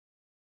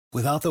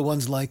Without the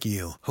ones like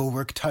you, who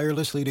work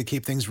tirelessly to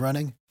keep things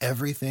running,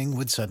 everything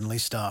would suddenly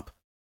stop.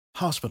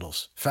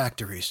 Hospitals,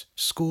 factories,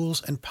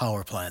 schools, and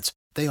power plants,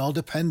 they all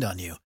depend on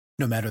you.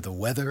 No matter the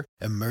weather,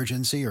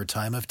 emergency, or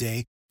time of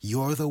day,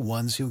 you're the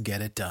ones who get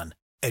it done.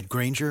 At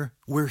Grainger,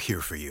 we're here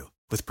for you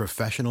with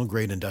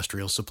professional-grade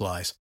industrial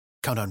supplies.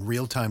 Count on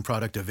real-time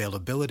product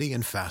availability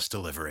and fast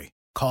delivery.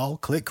 Call,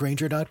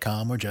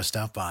 clickgrainger.com, or just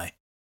stop by.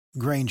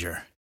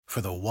 Grainger, for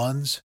the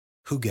ones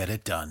who get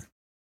it done.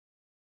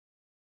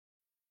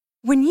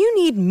 When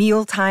you need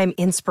mealtime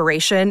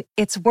inspiration,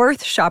 it's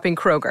worth shopping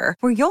Kroger,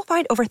 where you'll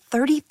find over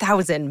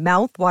 30,000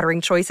 mouth-watering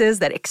choices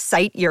that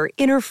excite your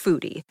inner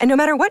foodie. And no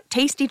matter what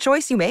tasty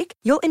choice you make,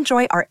 you'll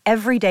enjoy our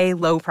everyday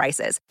low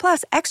prices,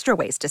 plus extra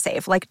ways to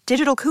save, like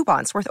digital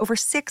coupons worth over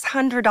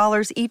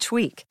 $600 each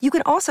week. You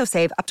can also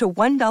save up to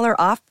 $1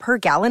 off per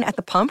gallon at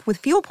the pump with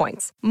fuel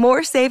points.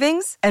 More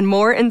savings and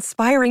more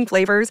inspiring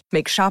flavors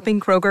make shopping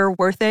Kroger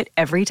worth it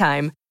every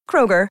time.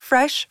 Kroger,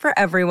 fresh for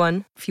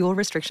everyone. Fuel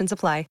restrictions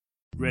apply.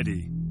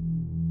 Ready,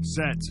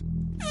 set.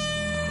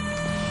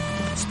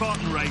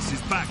 Spartan Race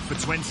is back for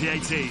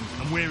 2018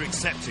 and we're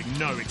accepting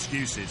no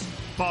excuses.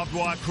 Barbed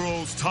wire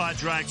crawls, tire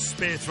drags,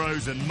 spear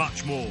throws and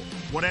much more.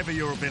 Whatever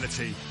your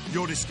ability,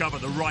 you'll discover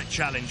the right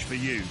challenge for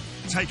you.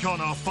 Take on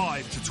our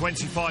 5 to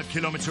 25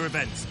 kilometre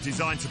events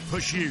designed to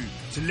push you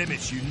to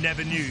limits you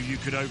never knew you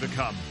could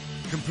overcome.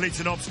 Complete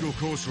an obstacle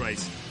course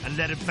race and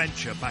let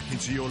adventure back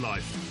into your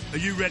life. Are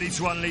you ready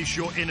to unleash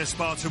your inner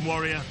Spartan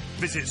warrior?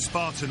 Visit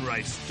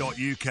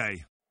spartanrace.uk.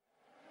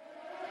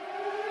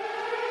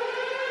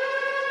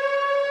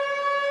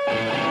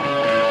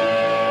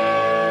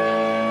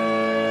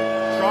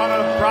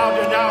 Toronto proud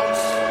to announce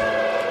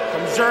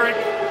from Zurich,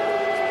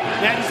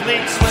 Men's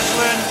League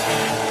Switzerland,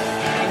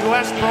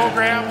 US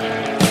program,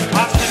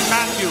 Austin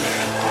Matthews.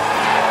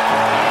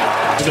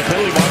 To the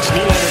Billy box,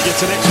 Nylander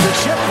gets an extra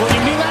shift.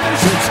 William Nylander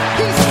shoots.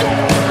 He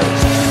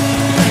scores!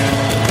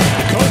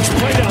 The coach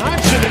played an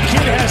option. The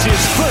kid has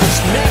his first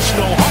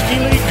National Hockey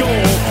League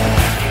goal.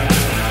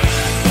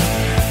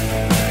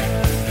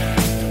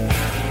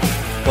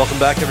 Welcome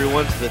back,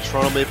 everyone, to the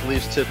Toronto Maple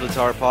Leafs Tip of the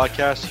Tower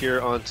podcast here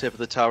on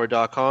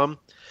tipofthetower.com.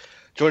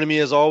 Joining me,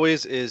 as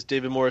always, is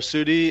David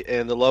Morassutti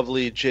and the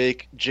lovely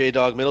Jake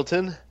J-Dog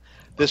Middleton.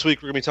 This week,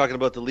 we're going to be talking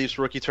about the Leafs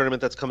rookie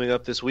tournament that's coming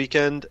up this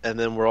weekend, and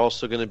then we're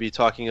also going to be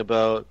talking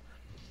about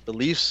the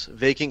Leafs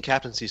vacant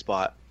captaincy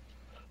spot.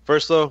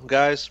 First, though,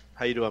 guys,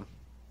 how you doing?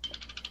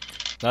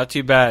 Not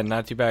too bad,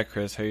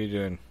 Chris. How you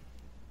doing?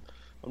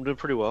 I'm doing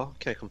pretty well.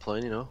 Can't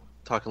complain,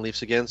 Talking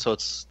Leafs again, so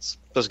it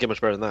doesn't get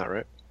much better than that,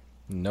 right?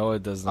 No,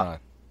 it does not.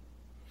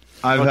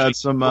 I've had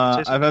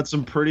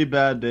some pretty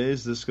bad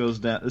days. This goes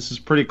down. This is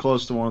pretty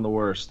close to one of the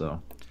worst,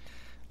 though.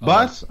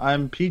 But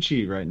I'm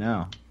peachy right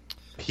now.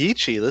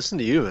 Peachy, listen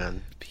to you,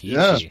 man. Peachy.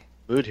 Yeah.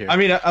 Mood here. I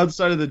mean,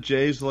 outside of the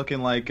Jays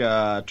looking like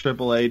a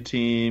AAA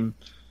team,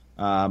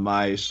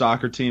 my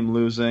soccer team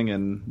losing,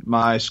 and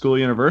my school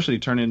university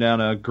turning down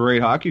a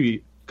great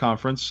hockey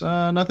conference,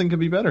 nothing could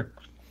be better.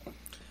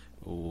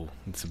 Ooh,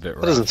 it's a bit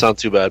rough. That doesn't sound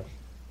too bad.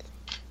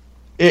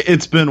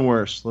 It's been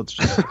worse. Let's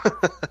just.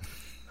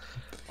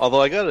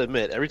 Although I gotta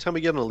admit, every time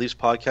we get on a Leafs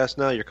podcast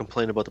now, you're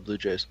complaining about the Blue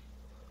Jays.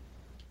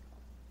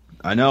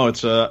 I know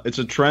it's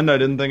a trend I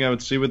didn't think I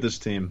would see with this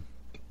team,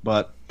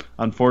 but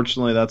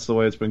unfortunately, that's the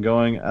way it's been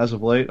going as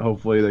of late.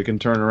 Hopefully, they can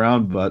turn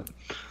around, but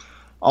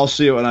I'll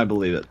see it when I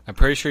believe it. I'm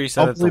pretty sure you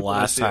said Hopefully it the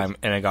last time,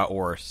 and it got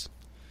worse.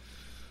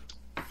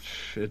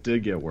 It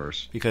did get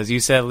worse Because you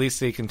said at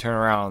least they can turn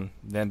around.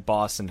 Then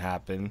Boston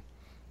happened,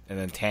 and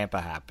then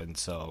Tampa happened.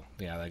 So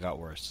yeah, that got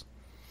worse.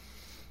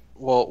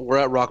 Well, we're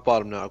at rock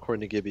bottom now,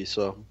 according to Gibby,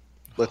 so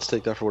let's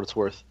take that for what it's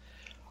worth.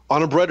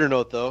 On a brighter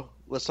note, though,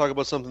 let's talk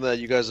about something that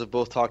you guys have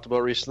both talked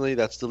about recently.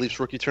 That's the Leafs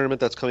rookie tournament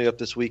that's coming up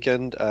this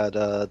weekend at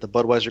the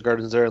Budweiser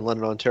Gardens there in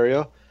London,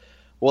 Ontario.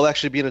 We'll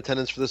actually be in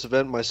attendance for this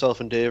event.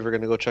 Myself and Dave are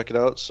going to go check it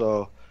out,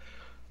 so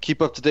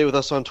keep up to date with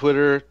us on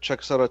Twitter.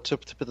 Check us out at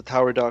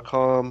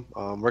tipofthetower.com.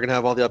 We're going to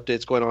have all the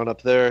updates going on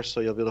up there,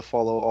 so you'll be able to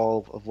follow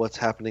all of what's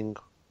happening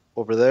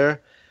over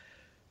there.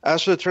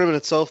 As for the tournament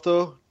itself,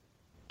 though,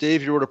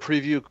 Dave, you wrote a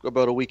preview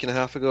about a week and a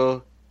half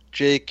ago.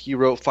 Jake, you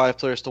wrote 5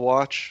 players to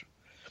watch.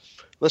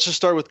 Let's just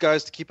start with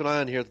guys to keep an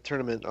eye on here at the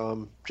tournament.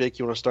 Jake,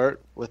 you want to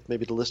start with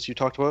maybe the list you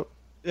talked about?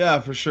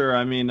 Yeah, for sure.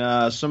 I mean,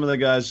 some of the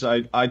guys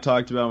I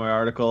talked about in my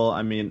article,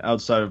 I mean,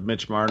 outside of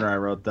Mitch Marner, I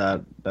wrote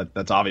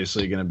that's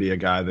obviously going to be a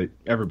guy that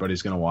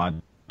everybody's going to watch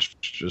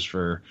just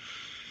for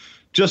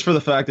the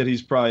fact that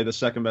he's probably the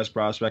second best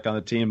prospect on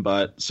the team.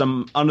 But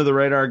some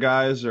under-the-radar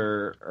guys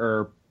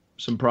or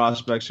some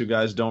prospects who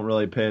guys don't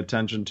really pay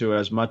attention to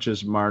as much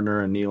as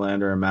Marner and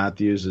Nylander and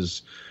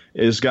Matthews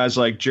is guys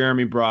like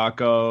Jeremy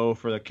Bracco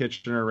for the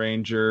Kitchener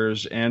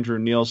Rangers, Andrew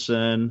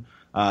Nielsen,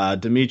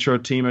 Dmytro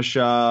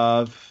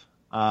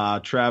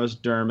Timashov, Travis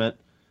Dermott,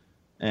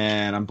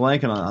 and I'm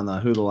blanking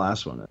on who the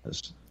last one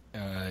is.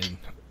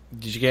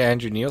 Did you get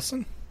Andrew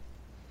Nielsen?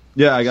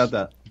 Yeah, I got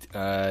that.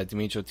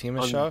 Dmytro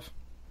Timashov?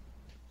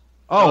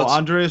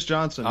 Andreas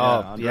Johnson. Oh,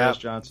 Andreas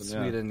Johnson.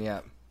 Yeah. Sweden,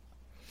 yeah.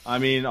 I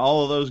mean,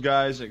 all of those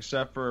guys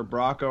except for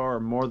Bracco are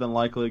more than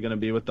likely going to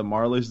be with the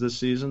Marlies this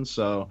season,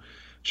 so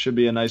should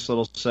be a nice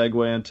little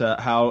segue into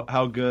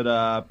how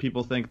good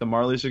people think the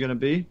Marlies are going to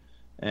be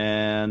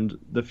and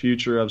the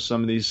future of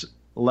some of these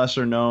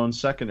lesser-known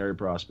secondary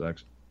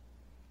prospects.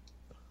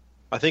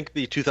 I think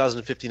the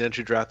 2015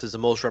 entry draft is the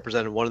most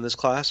represented one in this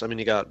class. I mean,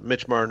 you got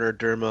Mitch Marner,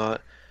 Dermott,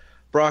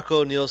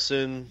 Bracco,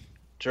 Nielsen,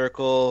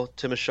 Jerkel,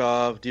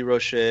 Timashov,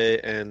 DeRoche,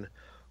 and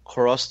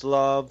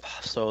Korostelov.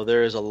 So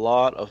there is a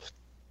lot of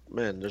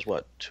there's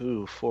what,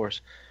 2, 4.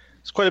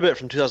 It's quite a bit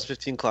from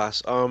 2015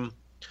 class. Do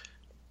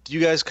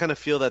you guys kind of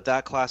feel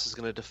that class is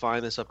going to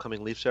define this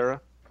upcoming Leafs era?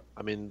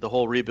 I mean, the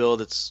whole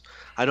rebuild,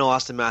 I know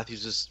Austin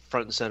Matthews is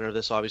front and center of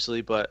this,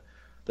 obviously, but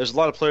there's a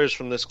lot of players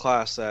from this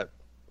class that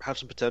have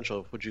some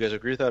potential. Would you guys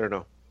agree with that or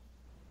no?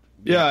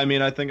 Yeah, I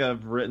mean, I think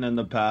I've written in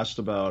the past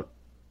about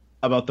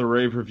the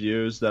rave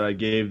reviews that I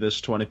gave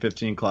this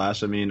 2015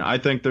 class. I mean, I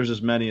think there's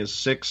as many as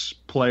 6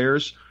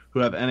 players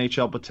who have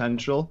NHL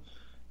potential.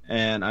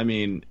 And, I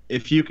mean,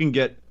 if you can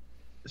get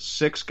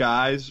 6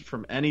 guys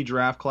from any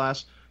draft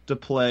class to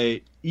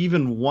play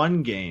even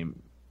one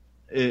game,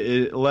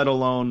 let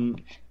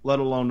alone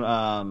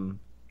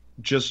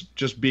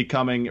just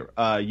becoming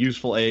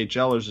useful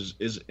AHLers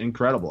is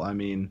incredible. I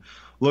mean,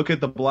 look at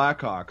the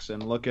Blackhawks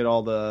and look at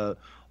all the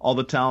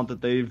talent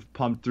that they've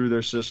pumped through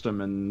their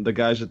system and the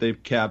guys that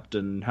they've kept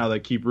and how they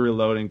keep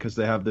reloading because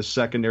they have this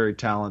secondary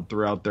talent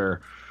throughout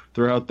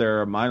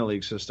their minor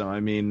league system. I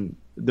mean,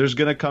 there's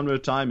going to come to a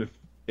time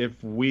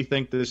if we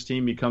think this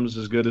team becomes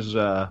as good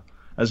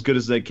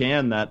as they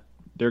can, that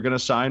they're going to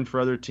sign for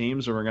other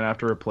teams and we're going to have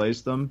to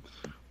replace them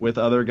with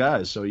other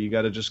guys. So you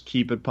got to just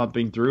keep it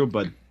pumping through.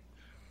 But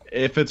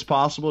if it's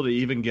possible to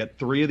even get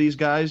 3 of these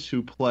guys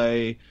who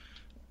play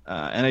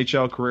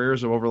NHL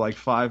careers of over like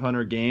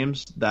 500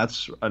 games,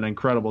 that's an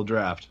incredible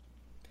draft.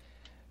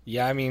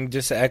 Yeah, I mean,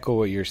 just to echo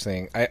what you're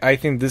saying, I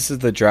think this is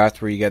the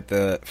draft where you get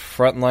the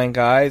frontline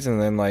guys, and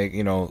then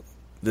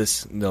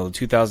the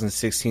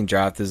 2016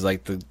 draft is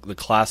like the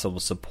class that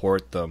will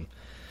support them.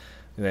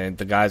 And then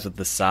the guys with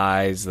the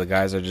size, the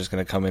guys are just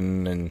going to come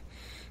in, and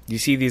you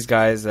see these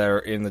guys that are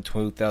in the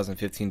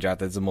 2015 draft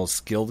that's the most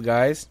skilled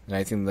guys, and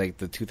I think like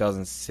the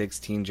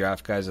 2016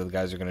 draft guys are the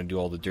guys who are going to do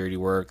all the dirty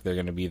work. They're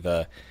going to be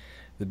the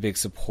big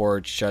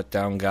support,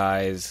 shutdown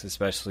guys,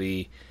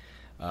 especially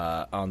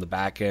on the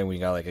back end. We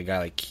got like a guy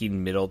like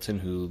Keaton Middleton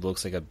who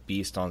looks like a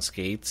beast on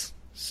skates.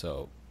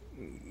 So,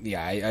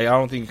 yeah, I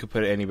don't think you could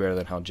put it any better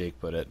than how Jake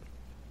put it.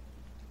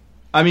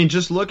 I mean,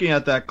 just looking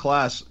at that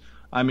class,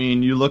 I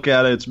mean, you look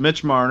at it, it's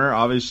Mitch Marner,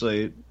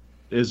 obviously,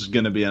 is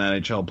going to be an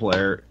NHL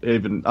player,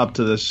 even up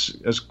to this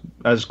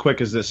as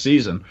quick as this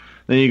season.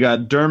 Then you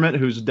got Dermott,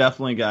 who's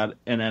definitely got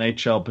an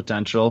NHL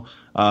potential.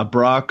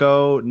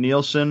 Bracco,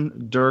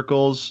 Nielsen,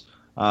 Dirkels,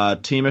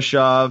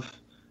 Timashov,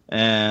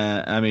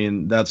 and I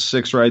mean, that's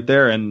 6 right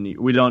there. And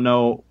we don't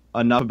know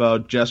enough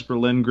about Jesper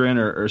Lindgren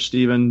or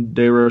Steven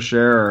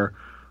DeRocher or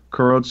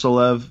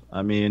Korotsolev.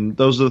 I mean,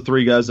 those are the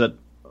 3 guys that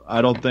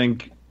I don't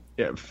think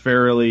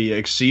fairly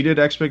exceeded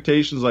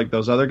expectations like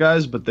those other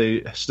guys, but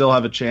they still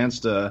have a chance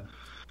to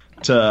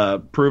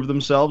prove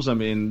themselves. I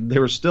mean, they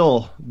were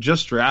still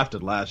just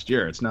drafted last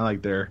year. It's not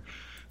like they're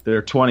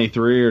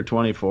 23 or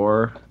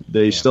 24.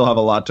 They still have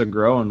a lot to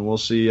grow, and we'll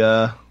see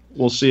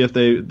if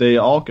they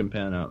all can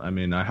pan out. I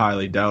mean, I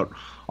highly doubt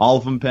all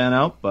of them pan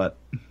out, but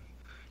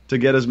to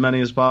get as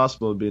many as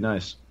possible would be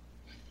nice.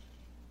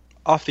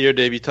 Off the air,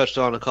 Dave, you touched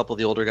on a couple of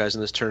the older guys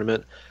in this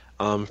tournament.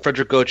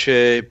 Frederick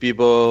Gauthier,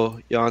 Bibo,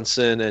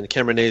 Janssen, and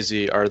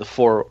Cameronese are the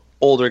 4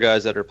 older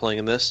guys that are playing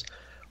in this.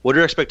 What are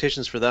your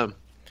expectations for them?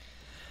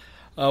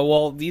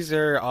 Well, these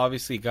are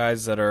obviously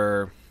guys that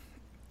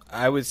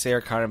I would say,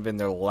 are kind of in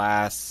their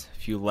last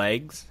few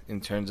legs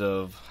in terms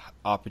of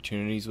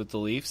opportunities with the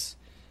Leafs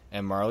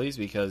and Marlies,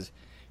 because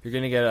you're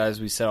going to get,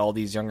 as we said, all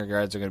these younger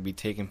guys are going to be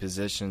taking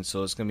positions,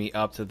 so it's going to be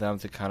up to them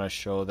to kind of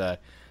show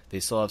that they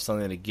still have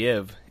something to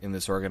give in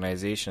this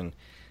organization.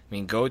 I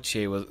mean,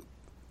 Gauthier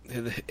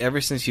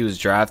ever since he was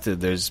drafted,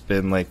 there's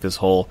been like this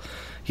whole,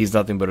 he's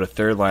nothing but a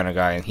third-liner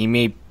guy, and he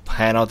may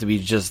pan out to be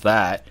just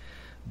that,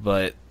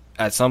 but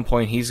at some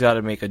point he's got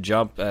to make a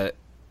jump to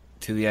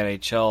the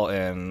NHL,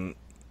 and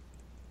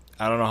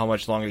I don't know how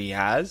much longer he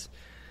has,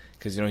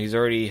 because he's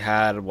already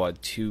had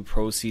 2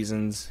 pro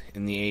seasons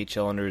in the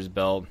AHL under his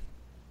belt.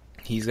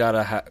 He's got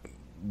to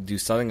do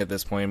something at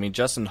this point. I mean,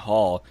 Justin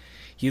Hall,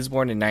 he was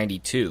born in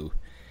 '92,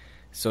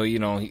 so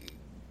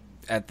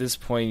at this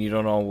point you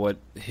don't know what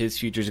his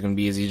future is going to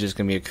be. Is he just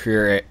going to be a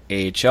career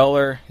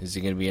AHLer? Is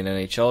he going to be an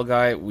NHL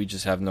guy? We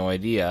just have no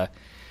idea.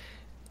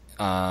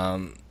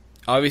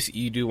 Obviously,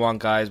 you do want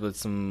guys with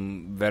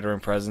some veteran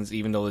presence,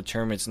 even though the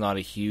tournament's not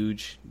a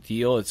huge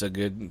deal. It's a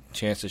good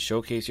chance to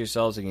showcase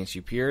yourselves against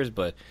your peers,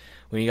 but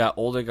when you got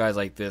older guys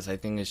like this, I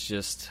think it's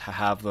just to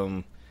have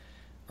them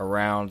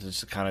around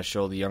just to kind of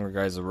show the younger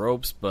guys the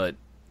ropes, but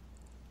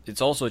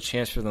it's also a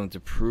chance for them to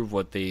prove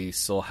what they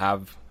still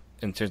have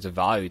in terms of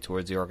value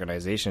towards the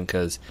organization,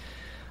 because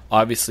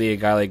obviously a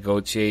guy like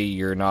Gauthier,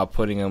 you're not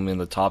putting him in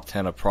the top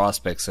 10 of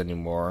prospects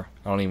anymore.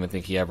 I don't even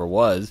think he ever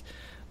was,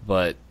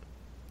 but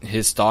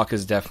his stock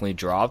has definitely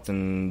dropped,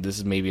 and this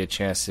is maybe a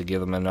chance to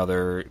give him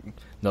another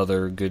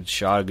good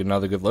shot,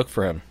 another good look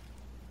for him.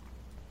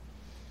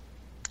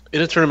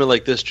 In a tournament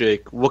like this,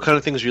 Jake, what kind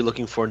of things are you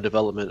looking for in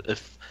development?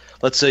 If,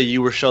 let's say,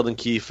 you were Sheldon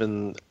Keefe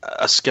and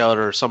a scout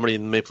or somebody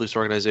in the Maple Leafs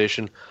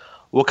organization,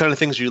 what kind of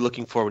things are you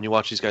looking for when you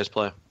watch these guys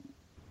play?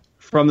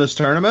 From this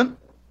tournament?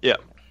 Yeah.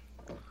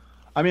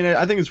 I mean,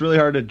 I think it's really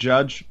hard to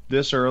judge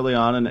this early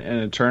on in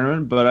a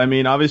tournament, but I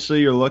mean,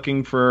 obviously you're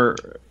looking for,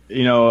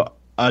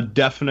 a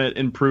definite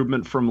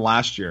improvement from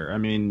last year. I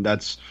mean,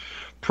 that's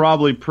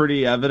probably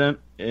pretty evident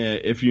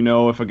if you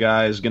know if a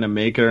guy is going to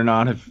make it or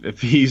not,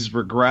 if he's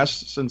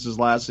regressed since his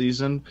last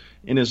season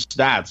in his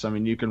stats. I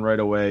mean, you can right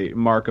away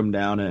mark him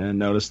down and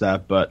notice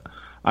that. But,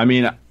 I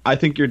mean, I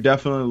think you're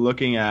definitely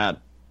looking at,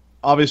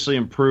 obviously,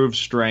 improved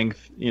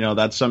strength.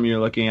 That's something you're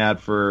looking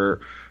at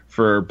for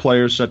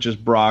players such as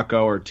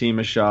Bracco or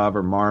Timashov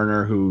or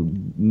Marner who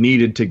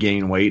needed to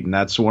gain weight, and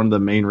that's one of the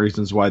main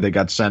reasons why they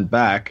got sent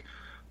back.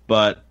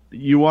 But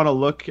you want to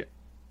look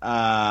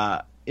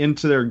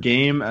into their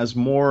game as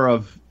more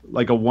of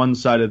like a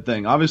one-sided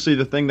thing. Obviously,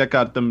 the thing that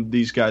got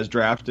these guys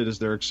drafted is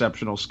their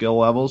exceptional skill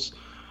levels.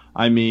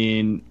 I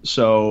mean,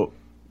 so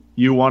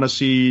you want to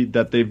see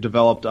that they've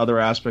developed other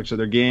aspects of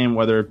their game,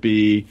 whether it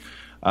be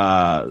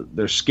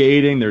their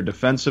skating, their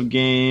defensive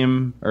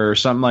game, or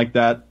something like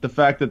that. The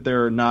fact that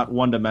they're not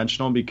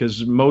one-dimensional,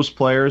 because most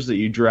players that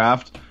you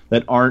draft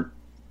that aren't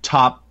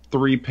top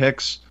 3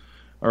 picks,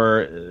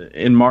 or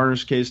in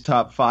Marner's case,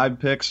 top 5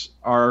 picks,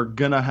 are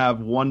going to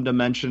have one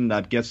dimension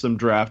that gets them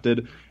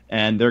drafted,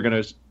 and they're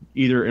going to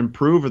either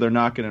improve or they're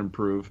not going to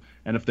improve.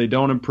 And if they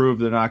don't improve,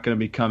 they're not going to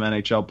become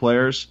NHL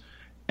players.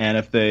 And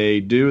if they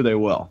do, they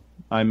will.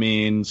 I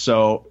mean,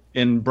 so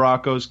in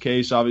Bracco's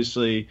case,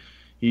 obviously,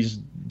 he's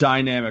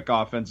dynamic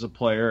offensive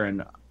player,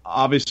 and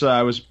obviously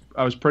I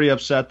was pretty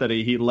upset that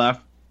he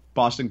left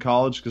Boston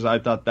College because I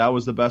thought that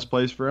was the best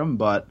place for him.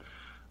 But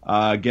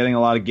getting a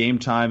lot of game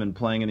time and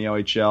playing in the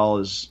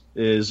OHL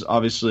is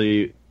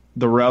obviously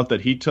the route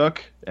that he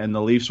took, and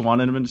the Leafs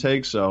wanted him to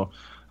take. So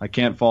I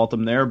can't fault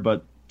him there.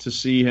 But to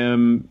see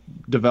him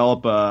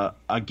develop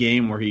a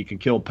game where he can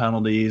kill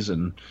penalties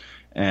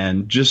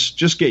and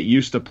just get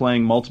used to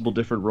playing multiple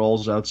different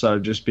roles outside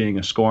of just being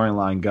a scoring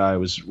line guy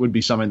would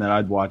be something that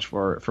I'd watch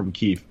for from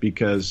Keefe,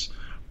 because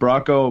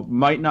Bracco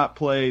might not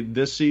play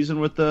this season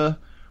with the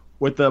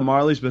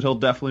Marlies, but he'll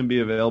definitely be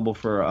available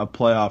for a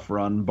playoff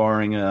run,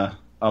 barring a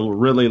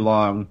really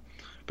long,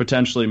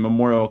 potentially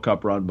Memorial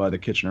Cup run by the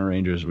Kitchener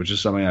Rangers, which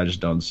is something I just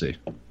don't see.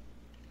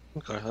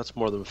 Okay, that's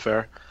more than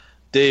fair.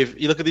 Dave,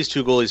 you look at these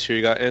two goalies here.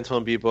 You got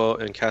Antoine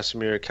Bibeau and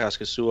Casimir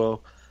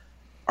Kaskisuo.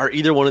 Are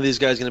either one of these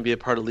guys going to be a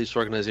part of the Leafs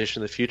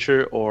organization in the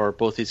future, or are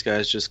both these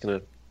guys just going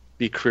to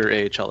be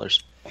career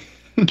AHLers?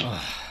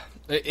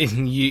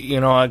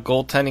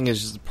 Goaltending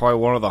is just probably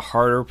one of the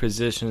harder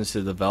positions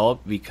to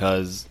develop,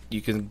 because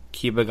you can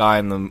keep a guy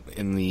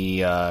in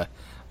the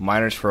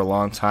minors for a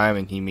long time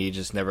and he may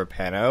just never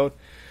pan out,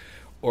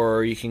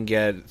 or you can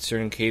get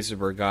certain cases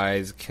where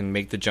guys can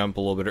make the jump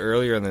a little bit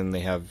earlier and then they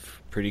have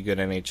pretty good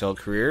NHL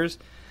careers.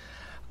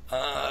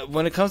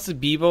 When it comes to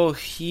Bibeau,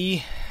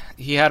 he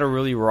had a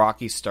really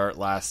rocky start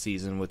last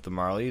season with the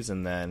Marlies,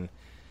 and then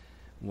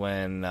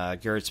when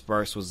Garrett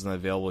Sparks wasn't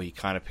available, he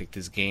kind of picked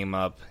his game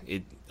up.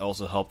 It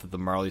also helped that the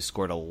Marlies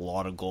scored a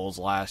lot of goals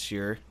last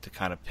year to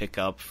kind of pick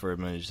up for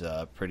his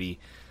pretty,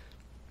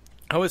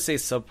 I would say,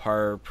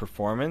 subpar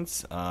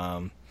performance.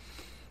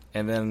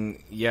 And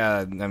then, yeah,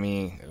 I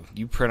mean,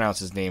 you pronounce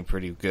his name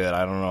pretty good.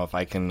 I don't know if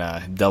I can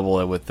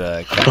double it with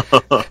the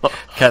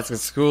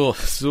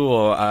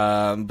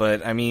Kaskisuo,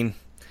 but I mean,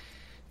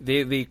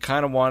 they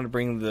kind of wanted to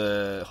bring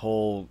the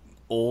whole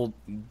old,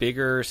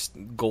 bigger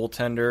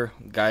goaltender,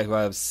 guy who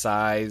has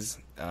size.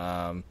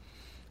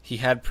 He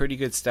had pretty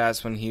good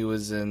stats when he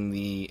was in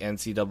the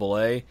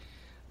NCAA.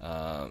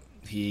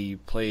 He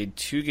played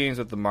 2 games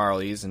with the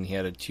Marlies, and he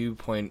had a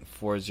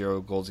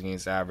 2.40 goals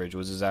against average,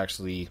 which is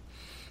actually,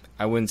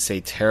 I wouldn't say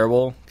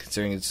terrible,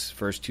 considering his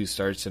first 2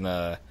 starts in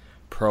a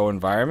pro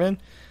environment.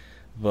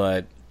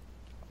 But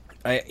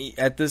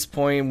at this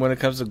point, when it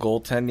comes to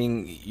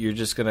goaltending, you're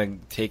just going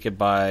to take it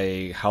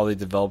by how they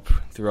develop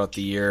throughout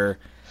the year.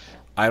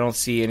 I don't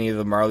see any of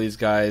the Marlies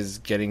guys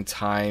getting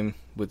time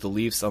with the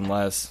Leafs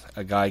unless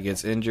a guy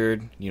gets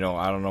injured.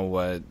 I don't know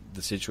what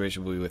the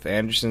situation will be with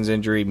Anderson's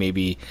injury.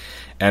 Maybe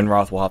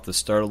Enroth will have to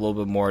start a little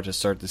bit more to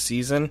start the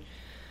season.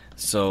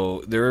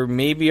 So there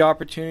may be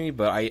opportunity,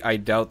 but I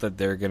doubt that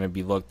they're going to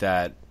be looked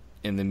at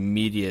in the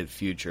immediate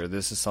future.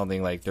 This is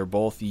something like they're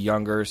both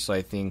younger, so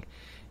I think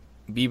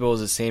Bibeau is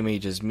the same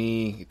age as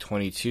me,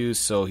 22,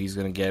 so he's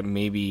going to get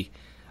maybe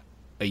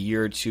a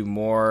year or 2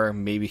 more.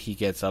 Maybe he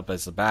gets up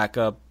as a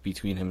backup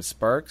between him and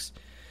Sparks.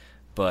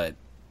 But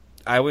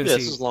I would say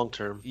this is long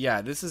term.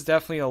 Yeah, this is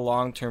definitely a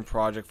long-term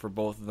project for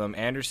both of them.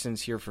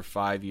 Anderson's here for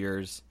 5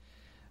 years,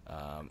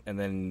 and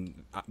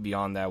then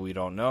beyond that we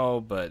don't know,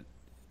 but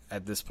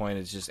at this point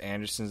it's just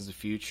Anderson's the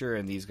future,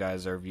 and these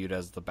guys are viewed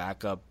as the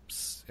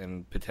backups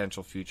and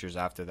potential futures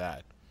after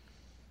that.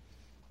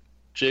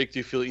 Jake, do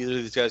you feel either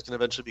of these guys can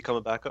eventually become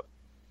a backup?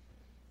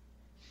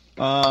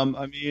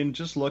 I mean,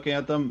 just looking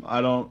at them,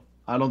 I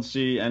don't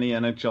see any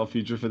NHL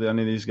future for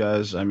any of these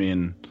guys. I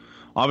mean,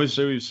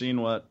 obviously we've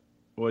seen what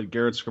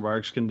Garrett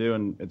Skrbarks can do,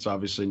 and it's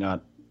obviously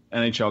not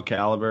NHL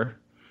caliber.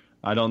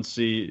 I don't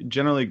see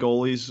generally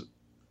goalies.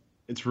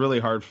 It's really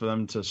hard for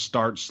them to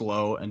start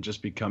slow and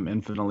just become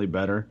infinitely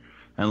better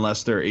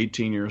unless they're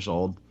 18 years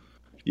old.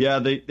 Yeah,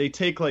 they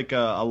take like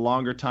a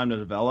longer time to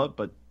develop,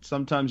 but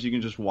sometimes you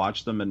can just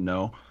watch them and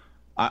know.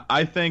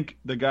 I think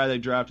the guy they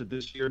drafted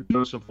this year,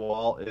 Joseph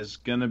Wall, is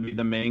going to be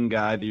the main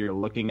guy that you're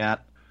looking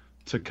at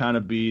to kind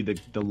of be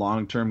the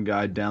long-term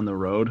guy down the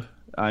road.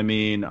 I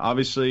mean,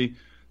 obviously,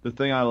 the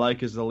thing I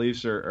like is the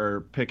Leafs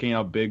are picking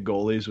out big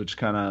goalies, which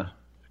kind of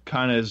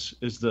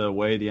is the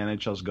way the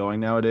NHL is going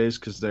nowadays,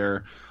 because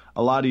they're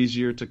a lot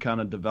easier to kind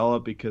of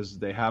develop because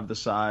they have the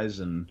size,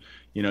 and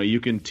you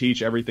can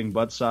teach everything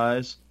but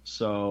size.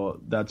 So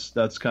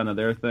that's kind of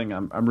their thing.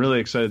 I'm really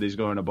excited he's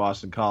going to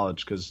Boston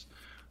College, because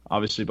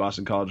obviously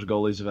Boston College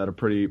goalies have had a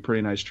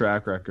pretty nice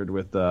track record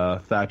with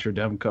Thatcher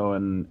Demko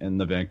and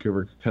the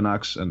Vancouver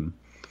Canucks, and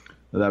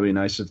that'd be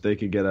nice if they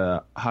could get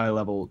a high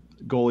level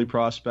goalie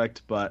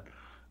prospect. But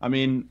I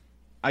mean,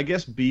 I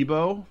guess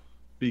Bibeau,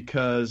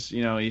 because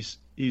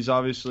he's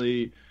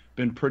obviously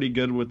been pretty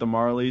good with the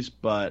Marlies,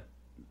 but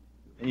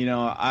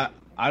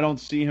I don't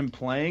see him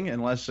playing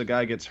unless a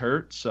guy gets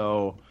hurt,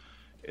 so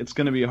it's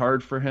going to be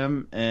hard for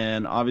him.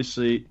 And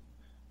obviously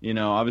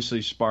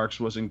Sparks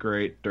wasn't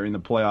great during the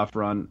playoff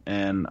run,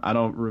 and I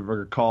don't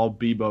recall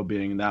Bibeau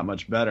being that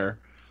much better.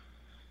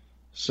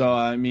 So,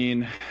 I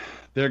mean,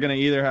 they're going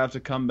to either have to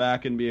come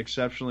back and be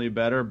exceptionally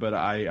better, but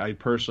I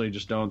personally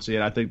just don't see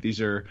it. I think these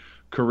are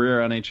career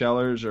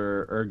NHLers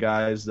or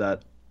guys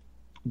that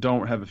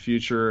don't have a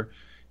future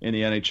in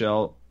the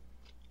NHL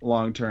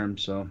long term.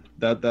 So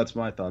that's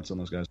my thoughts on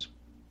those guys.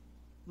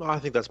 No, I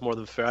think that's more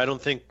than fair. I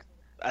don't think,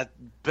 at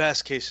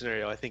best case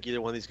scenario, I think either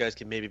one of these guys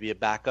can maybe be a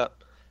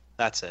backup.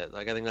 That's it.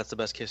 I think that's the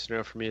best case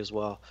scenario for me as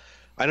well.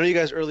 I know you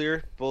guys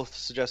earlier both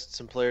suggested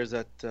some players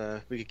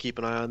that we could keep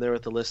an eye on there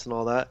with the list and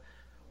all that.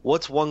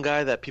 What's one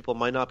guy that people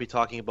might not be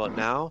talking about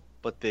now,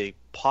 but they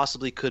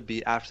possibly could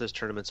be after this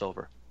tournament's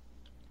over?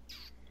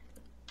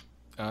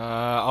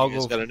 I'll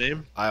go. Got a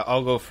name?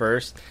 I'll go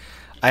first.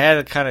 I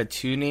had kind of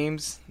two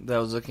names that I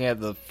was looking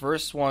at. The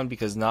first one,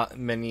 because not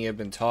many have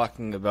been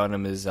talking about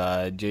him, is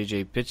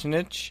JJ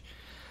Piccinich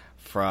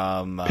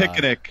from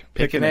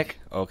Picnic.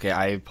 Okay,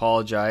 I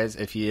apologize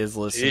if he is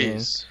listening.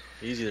 Jeez.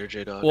 Easy there,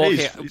 J-Dog. Well,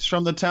 he's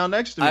from the town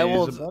next to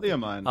me. He's a buddy of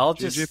mine. I'll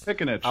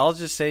JJ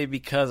just say,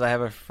 because I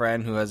have a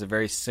friend who has a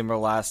very similar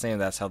last name,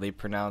 that's how they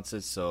pronounce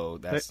it. So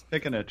that's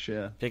Piccinich,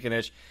 yeah.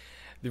 Piccinich.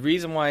 The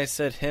reason why I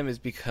said him is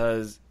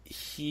because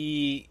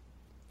he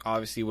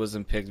obviously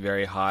wasn't picked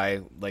very high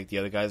like the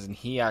other guys, and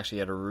he actually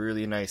had a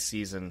really nice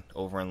season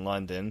over in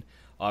London.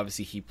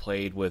 Obviously, he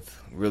played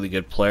with really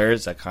good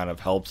players. That kind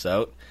of helps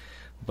out.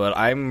 But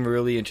I'm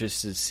really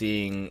interested in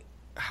seeing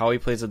how he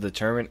plays at the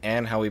tournament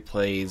and how he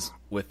plays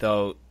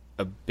without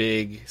a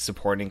big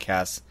supporting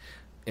cast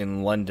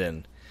in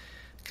London.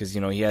 Because,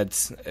 he had,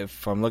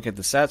 if I'm looking at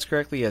the stats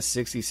correctly, he has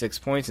 66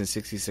 points in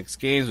 66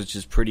 games, which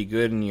is pretty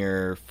good in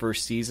your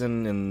first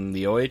season in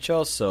the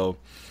OHL. So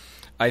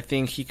I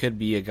think he could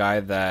be a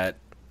guy that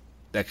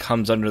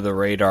comes under the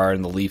radar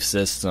in the Leaf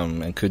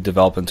system and could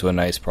develop into a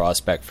nice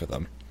prospect for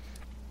them.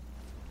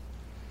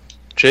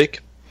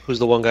 Jake, who's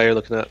the one guy you're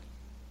looking at?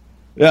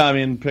 Yeah, I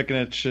mean,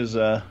 Piccinich is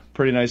a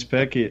pretty nice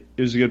pick. He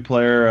was a good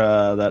player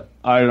that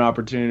I had an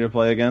opportunity to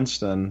play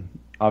against, and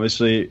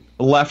obviously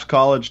left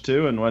college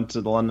too and went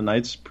to the London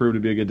Knights. Proved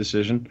to be a good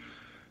decision.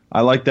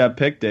 I like that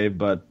pick, Dave,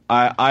 but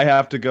I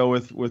have to go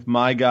with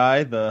my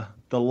guy, the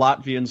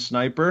Latvian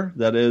sniper,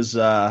 that is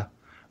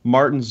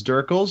Martins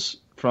Dirkels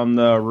from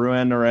the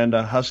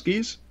Rouyn-Noranda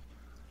Huskies.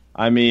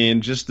 I mean,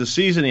 just the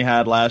season he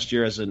had last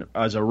year as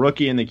a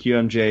rookie in the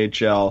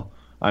QMJHL,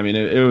 I mean,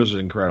 it was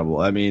incredible.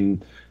 I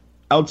mean,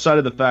 outside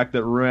of the fact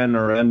that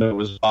Rouyn-Noranda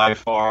was by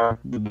far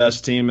the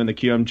best team in the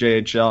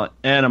QMJHL,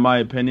 and in my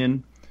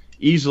opinion,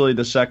 easily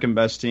the second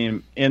best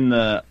team in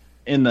the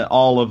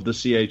all of the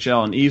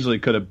CHL, and easily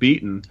could have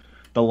beaten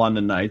the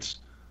London Knights.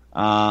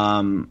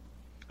 I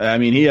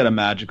mean, he had a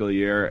magical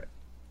year.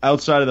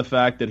 Outside of the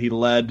fact that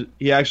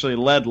he actually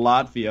led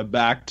Latvia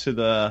back to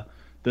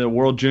the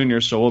World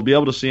Juniors, so we'll be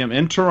able to see him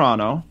in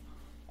Toronto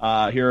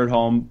here at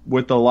home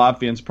with the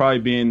Latvians probably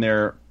being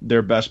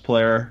their best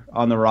player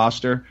on the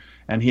roster.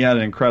 And he had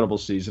an incredible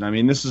season. I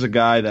mean, this is a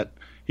guy that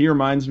he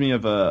reminds me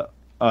of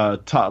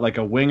like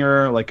a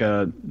winger, like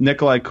a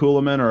Nikolai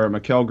Kulemin or a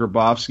Mikhail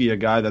Grabovski, a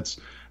guy that's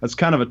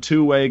kind of a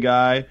two-way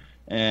guy,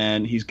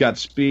 and he's got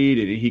speed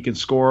and he can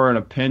score in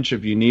a pinch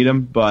if you need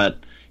him. But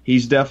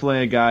he's definitely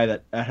a guy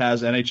that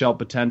has NHL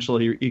potential.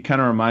 He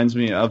kind of reminds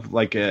me of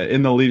like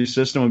in the Leaf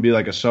system would be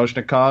like a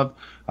Soshnikov,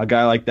 a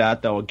guy like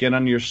that will get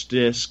under your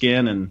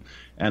skin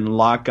and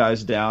lock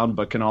guys down,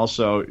 but can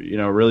also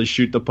really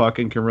shoot the puck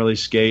and can really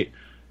skate.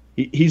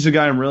 He's a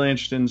guy I'm really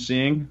interested in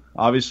seeing.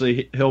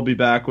 Obviously, he'll be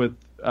back with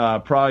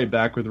probably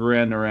back with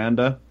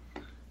Rouyn-Noranda,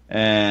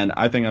 and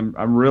I think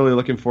I'm really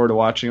looking forward to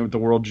watching him with the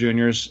World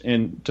Juniors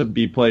to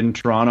be played in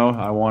Toronto.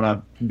 I want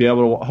to be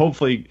able to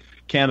hopefully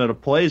Canada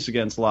plays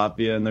against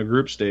Latvia in the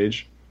group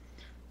stage.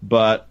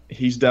 But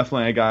he's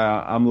definitely a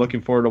guy I'm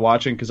looking forward to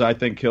watching because I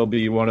think he'll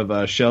be one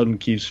of Sheldon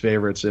Keefe's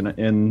favorites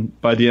in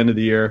by the end of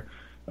the year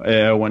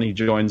when he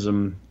joins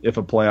them if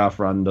a playoff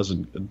run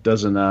doesn't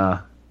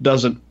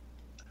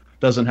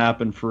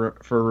happen for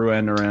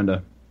Rouyn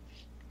Noranda.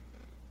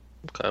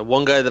 Okay,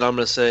 one guy that I'm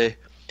going to say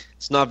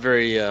it's not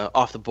very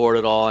off the board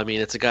at all. I mean,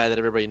 it's a guy that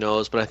everybody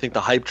knows, but I think the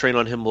hype train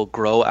on him will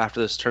grow after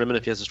this tournament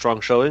if he has a strong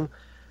showing.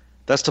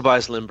 That's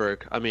Tobias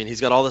Lindberg. I mean,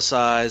 he's got all the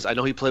size. I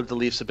know he played with the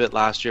Leafs a bit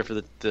last year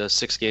for the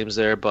 6 games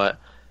there, but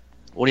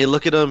when you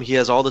look at him, he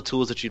has all the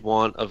tools that you'd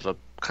want of a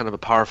kind of a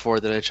power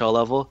forward at the NHL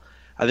level.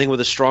 I think with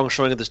a strong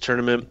showing at this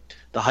tournament,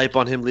 the hype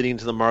on him leading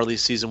into the Marlies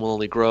season will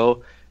only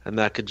grow, and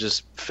that could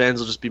fans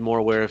will just be more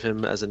aware of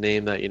him as a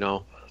name that, I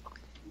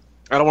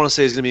don't want to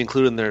say he's going to be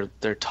included in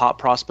their top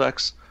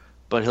prospects,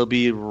 but he'll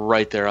be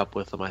right there up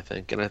with them, I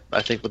think. And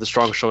I think with a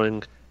strong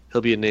showing,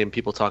 he'll be a name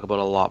people talk about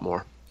a lot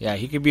more. Yeah,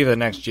 he could be the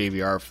next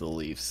JVR for the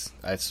Leafs.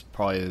 That's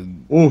probably...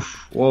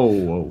 Oof.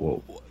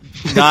 Whoa.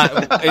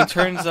 Not in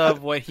terms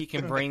of what he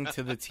can bring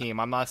to the team.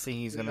 I'm not saying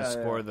he's going to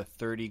score the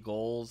 30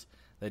 goals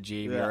that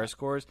JVR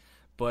scores,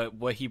 but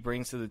what he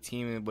brings to the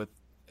team with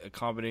a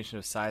combination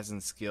of size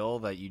and skill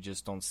that you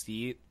just don't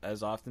see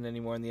as often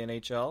anymore in the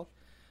NHL,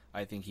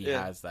 I think he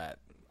has that.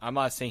 I'm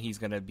not saying he's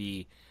going to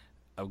be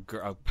a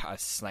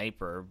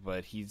sniper,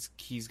 but he's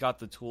got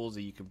the tools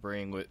that you can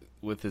bring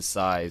with his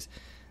size.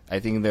 I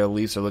think the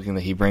Leafs are looking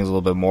that he brings a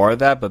little bit more of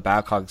that, but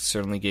Babcock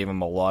certainly gave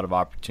him a lot of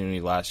opportunity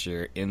last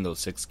year in those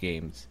 6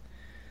 games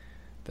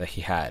that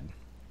he had.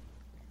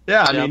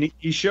 Yeah, I mean,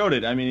 he showed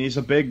it. I mean, he's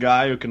a big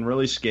guy who can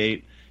really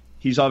skate.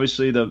 He's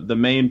obviously the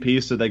main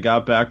piece that they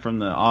got back from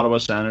the Ottawa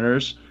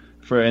Senators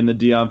in the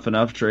Dion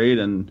Phaneuf trade.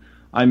 And,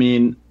 I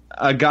mean,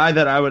 a guy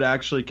that I would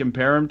actually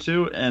compare him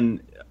to, and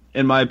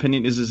in my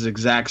opinion is his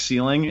exact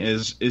ceiling,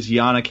 is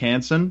Jannik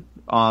Hansen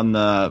on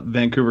the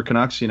Vancouver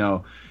Canucks.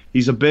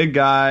 He's a big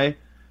guy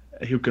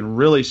who can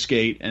really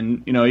skate,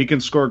 and he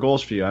can score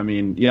goals for you. I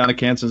mean,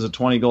 Jannik Hansen's a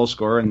 20-goal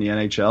scorer in the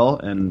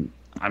NHL, and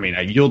I mean,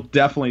 you'll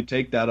definitely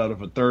take that out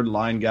of a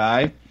third-line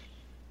guy.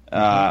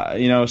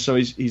 So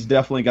he's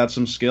definitely got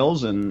some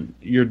skills, and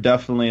you're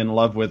definitely in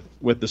love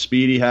with the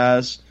speed he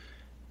has,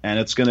 and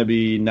it's going to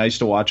be nice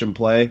to watch him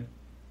play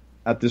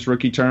at this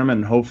rookie tournament,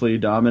 and hopefully he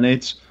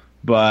dominates.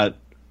 But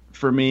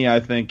for me,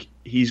 I think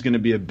he's going to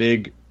be a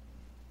big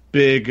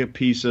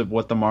piece of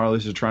what the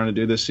Marlies are trying to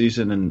do this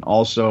season, and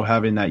also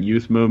having that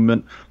youth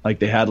movement like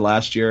they had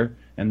last year,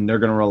 and they're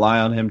going to rely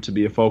on him to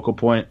be a focal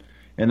point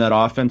in that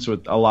offense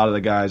with a lot of the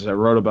guys I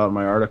wrote about in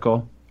my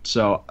article.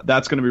 So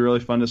that's going to be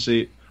really fun to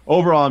see.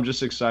 Overall, I'm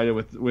just excited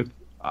with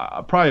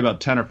probably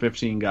about 10 or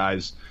 15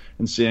 guys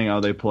and seeing how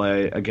they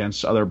play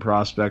against other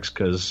prospects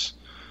because,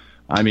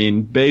 I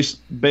mean,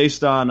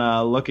 based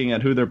on looking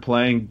at who they're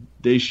playing,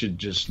 they should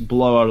just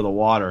blow out of the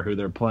water who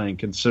they're playing,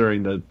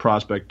 considering the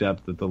prospect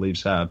depth that the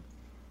Leafs have.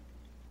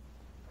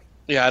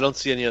 Yeah, I don't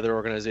see any other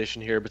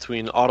organization here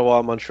between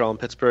Ottawa, Montreal, and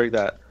Pittsburgh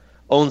that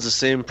owns the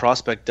same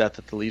prospect depth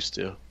that the Leafs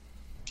do.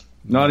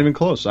 Not even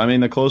close. I mean,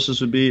 the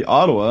closest would be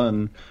Ottawa,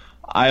 and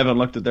I haven't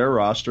looked at their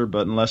roster,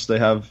 but unless they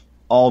have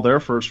all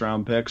their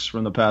first-round picks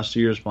from the past 2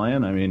 years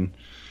playing, I mean,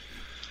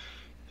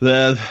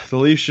 the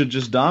Leafs should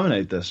just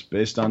dominate this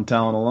based on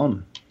talent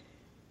alone.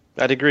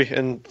 I'd agree.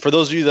 And for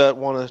those of you that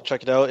want to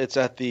check it out, it's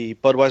at the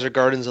Budweiser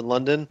Gardens in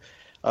London.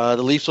 The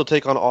Leafs will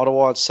take on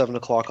Ottawa at 7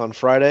 o'clock on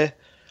Friday.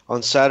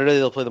 On Saturday,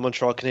 they'll play the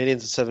Montreal Canadiens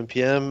at 7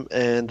 p.m.,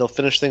 and they'll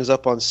finish things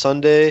up on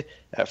Sunday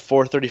at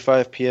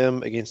 4:35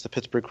 p.m. against the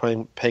Pittsburgh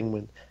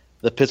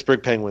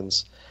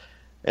Penguins.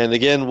 And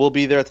again, we'll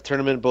be there at the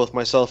tournament, both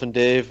myself and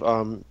Dave.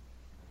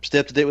 Stay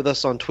up to date with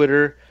us on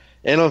Twitter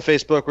and on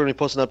Facebook. We're going to be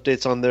posting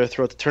updates on there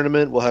throughout the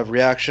tournament. We'll have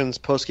reactions,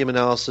 post-game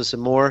analysis,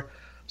 and more.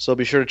 So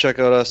be sure to check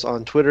out us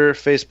on Twitter,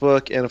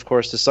 Facebook, and, of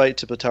course, the site,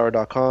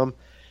 tiptower.com.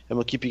 And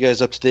we'll keep you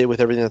guys up to date with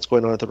everything that's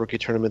going on at the rookie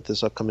tournament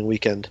this upcoming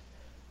weekend.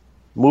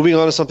 Moving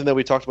on to something that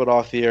we talked about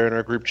off the air in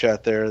our group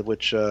chat there,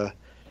 which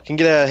can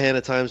get out of hand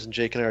at times, and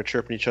Jake and I are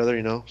chirping each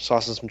other,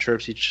 saucing some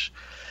chirps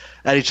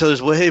at each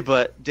other's way.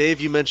 But,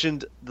 Dave, you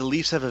mentioned the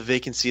Leafs have a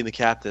vacancy in the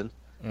captain.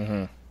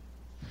 Mm-hmm.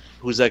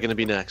 Who's that going to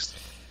be next?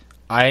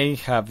 I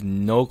have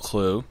no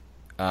clue.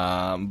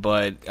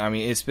 But, I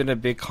mean, it's been a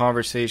big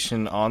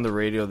conversation on the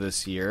radio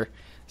this year,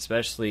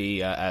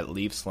 especially at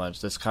Leafs Lunch.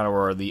 That's kind of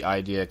where the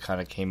idea kind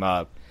of came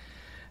up.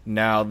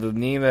 Now, the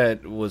name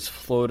that was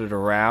floated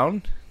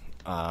around,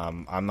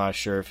 I'm not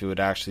sure if it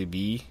would actually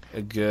be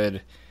a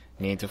good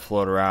name to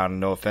float around.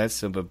 No offense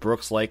to him, but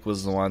Brooks Lake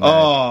was the one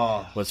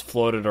that was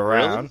floated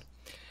around. Really?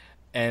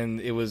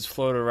 And it was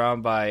floated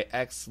around by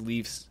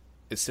ex-Leafs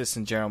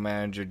assistant general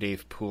manager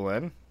Dave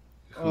Poulin,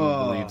 who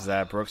believes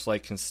that Brooks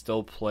Lake can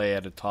still play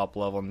at a top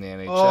level in the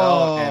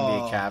NHL and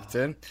be a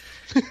captain.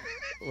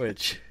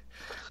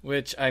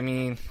 which I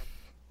mean,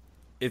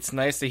 it's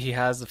nice that he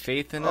has the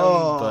faith in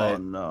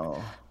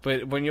him.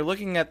 But when you're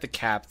looking at the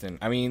captain,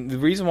 I mean, the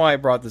reason why I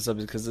brought this up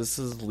is because this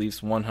is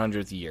Leafs'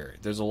 100th year.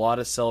 There's a lot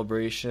of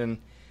celebration,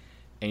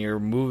 and you're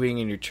moving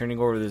and you're turning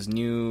over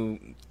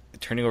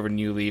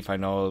new leaf. I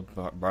know,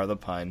 bar the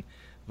pun.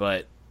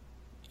 but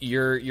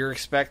you're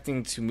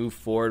expecting to move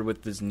forward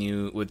with this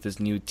new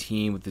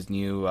team, with this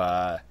new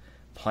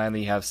plan that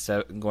you have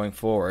set going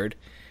forward.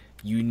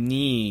 You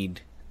need.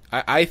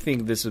 I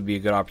think this would be a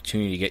good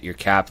opportunity to get your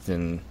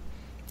captain,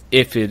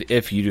 if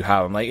you do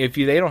have him. Like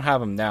they don't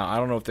have him now, I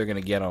don't know if they're going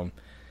to get him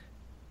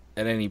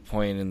at any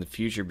point in the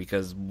future,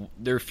 because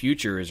their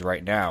future is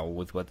right now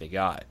with what they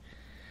got.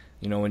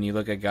 You know, when you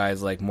look at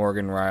guys like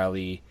Morgan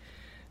Rielly,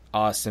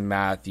 Austin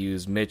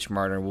Matthews, Mitch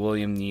Marner,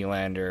 William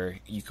Nylander,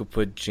 you could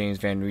put James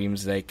Van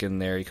Riemsdyk in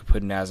there, you could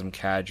put Nazem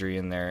Kadri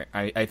in there.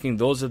 I think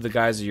those are the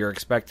guys that you're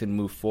expected to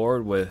move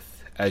forward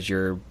with as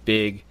your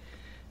big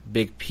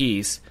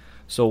piece.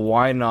 So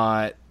why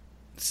not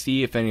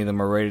see if any of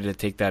them are ready to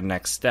take that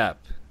next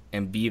step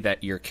and be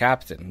that your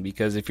captain?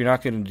 Because if you're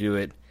not going to do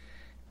it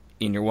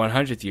in your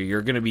 100th year,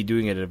 you're going to be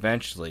doing it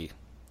eventually.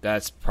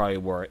 That's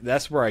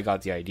where I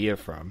got the idea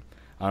from.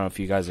 I don't know if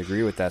you guys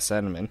agree with that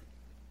sentiment.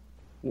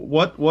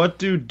 What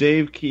do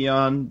Dave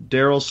Keon,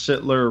 Daryl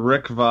Sittler,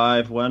 Rick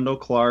Vive, Wendell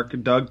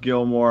Clark, Doug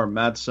Gilmour,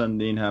 Matt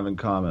Sundin have in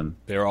common?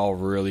 They're all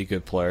really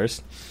good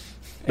players.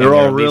 They're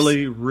all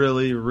really,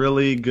 really,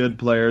 really good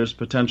players,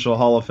 potential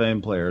Hall of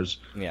Fame players.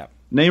 Yeah.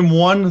 Name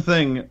one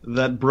thing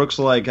that Brooks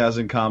Laich has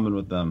in common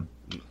with them.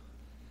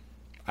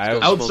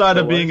 Outside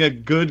of being a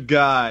good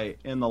guy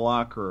in the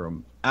locker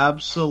room,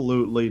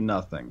 absolutely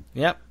nothing.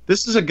 Yep.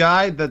 This is a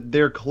guy that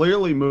they're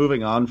clearly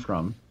moving on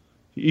from.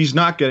 He's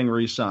not getting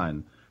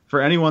re-signed.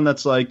 For anyone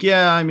that's like,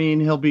 yeah, I mean,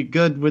 he'll be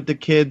good with the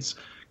kids,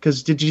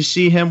 because did you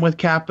see him with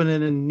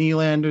Kapanen and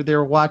Nylander? They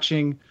were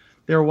watching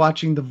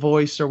The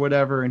Voice or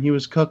whatever, and he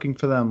was cooking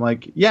for them.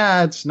 Like,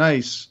 yeah, it's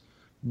nice,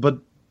 but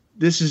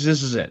this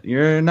is it.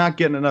 You're not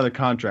getting another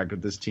contract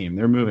with this team.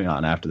 They're moving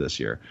on after this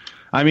year.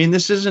 I mean,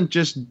 this isn't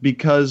just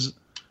because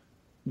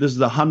this is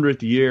the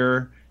 100th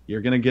year,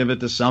 you're going to give it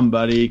to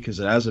somebody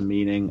because it has a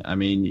meaning. I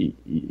mean,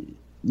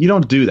 you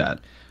don't do that.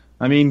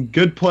 I mean,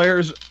 good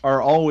players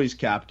are always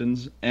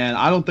captains, and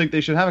I don't think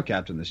they should have a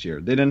captain this year.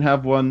 They didn't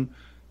have one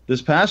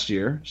this past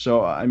year,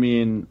 so, I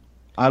mean,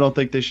 I don't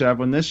think they should have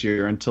one this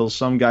year until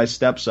some guy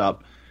steps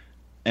up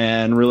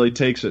and really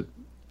takes it.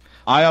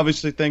 I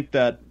obviously think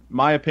that,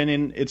 my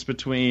opinion, it's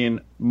between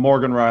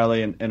Morgan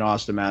Rielly and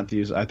Austin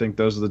Matthews. I think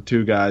those are the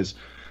two guys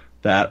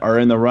that are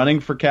in the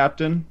running for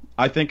captain.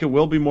 I think it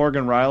will be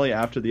Morgan Rielly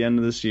after the end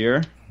of this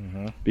year,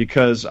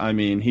 because, I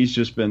mean, he's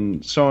just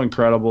been so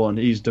incredible and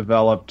he's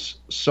developed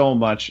so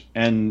much,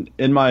 and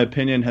in my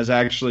opinion has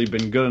actually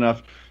been good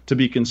enough to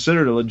be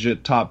considered a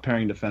legit top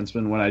pairing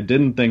defenseman when I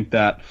didn't think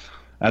that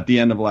at the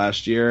end of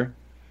last year.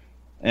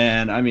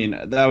 And, I mean,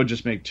 that would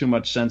just make too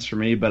much sense for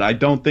me, but I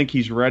don't think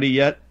he's ready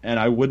yet, and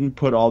I wouldn't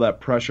put all that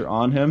pressure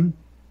on him.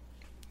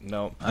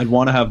 No. I'd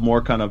want to have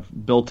more kind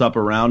of built up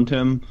around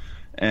him,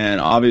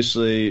 and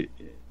obviously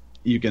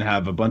you can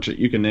have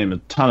you can name a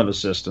ton of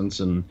assistants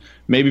and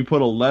maybe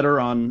put a letter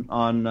on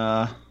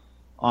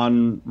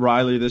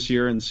Rielly this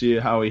year and see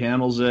how he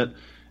handles it.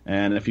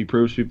 And if he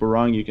proves people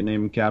wrong, you can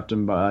name him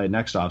captain by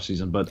next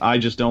offseason. But I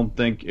just don't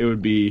think it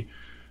would be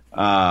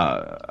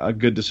a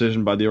good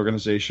decision by the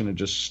organization to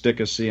just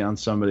stick a C on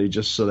somebody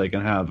just so they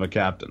can have a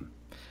captain.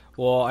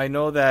 Well, I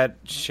know that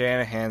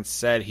Shanahan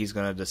said he's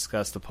going to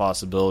discuss the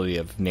possibility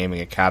of naming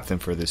a captain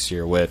for this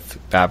year with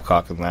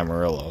Babcock and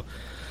Lamoriello.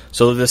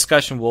 So the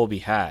discussion will be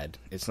had.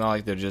 It's not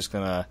like they're just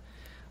gonna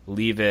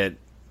leave it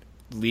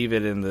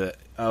in the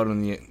out in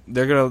the.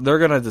 They're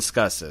gonna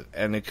discuss it,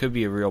 and it could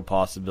be a real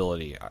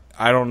possibility.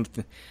 I don't.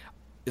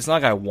 It's not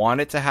like I want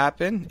it to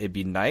happen. It'd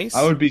be nice.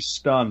 I would be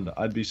stunned.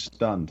 I'd be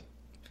stunned.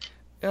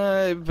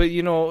 But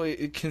you know,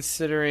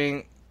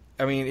 considering,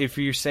 I mean, if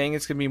you're saying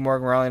it's gonna be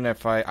Morgan Rielly, and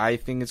if I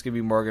think it's gonna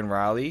be Morgan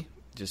Rielly,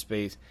 just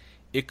based,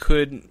 it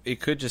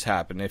could just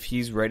happen if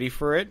he's ready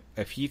for it.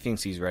 If he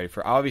thinks he's ready for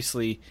it.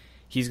 Obviously,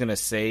 he's going to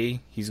say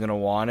he's going to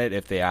want it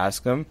if they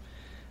ask him.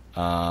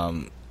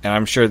 And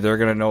I'm sure they're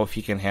going to know if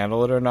he can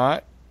handle it or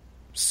not.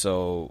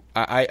 So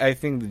I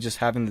think that just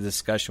having the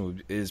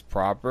discussion is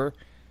proper.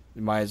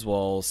 You might as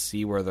well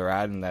see where they're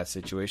at in that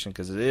situation,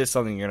 because it is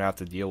something you're going to have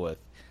to deal with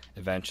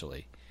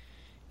eventually.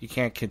 You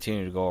can't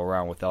continue to go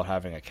around without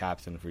having a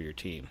captain for your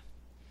team.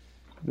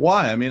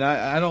 Why? I mean,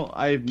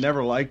 I've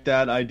never liked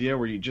that idea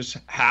where you just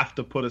have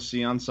to put a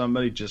C on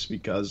somebody just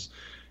because.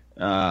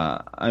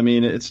 I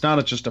mean, it's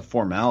not just a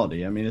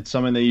formality. I mean, it's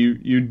something that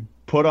you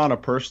put on a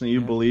person that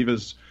you believe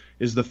is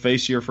the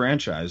face of your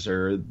franchise,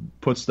 or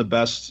puts the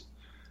best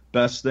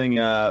puts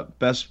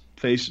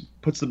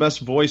the best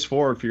voice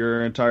forward for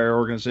your entire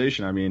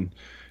organization. I mean,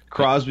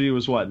 Crosby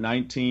was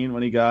 19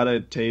 when he got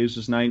it. Taves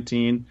was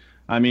 19.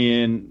 I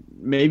mean,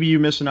 maybe you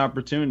miss an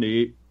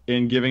opportunity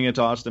in giving it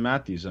to Austin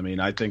Matthews. I mean,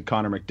 I think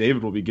Connor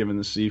McDavid will be given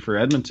the C for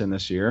Edmonton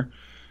this year.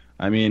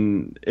 I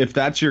mean, if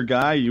that's your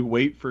guy, you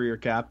wait for your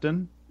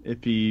captain.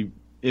 If he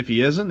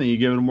isn't, then you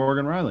give it to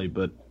Morgan Rielly.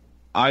 But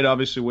I'd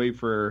obviously wait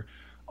for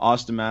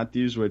Austin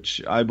Matthews,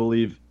 which I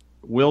believe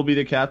will be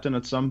the captain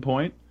at some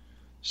point.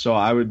 So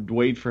I would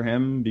wait for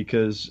him,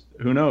 because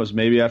who knows?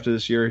 Maybe after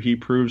this year he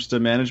proves to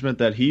management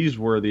that he's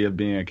worthy of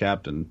being a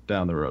captain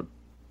down the road.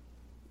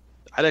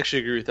 I'd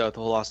actually agree with that, the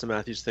whole Austin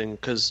Matthews thing,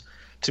 because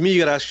To me, you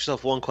got to ask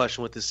yourself one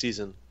question with this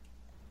season: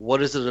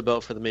 what is it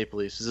about for the Maple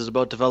Leafs? Is it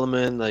about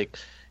development? Like,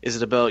 is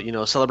it about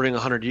celebrating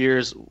 100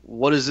 years?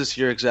 What is this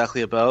year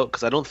exactly about?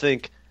 Because I don't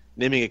think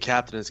naming a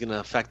captain is going to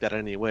affect that in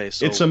any way.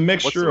 So it's a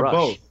mixture of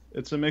both.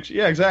 It's a mix.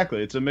 Yeah,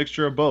 exactly. It's a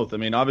mixture of both. I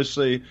mean,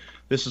 obviously,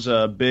 this is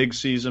a big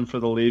season for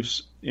the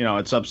Leafs.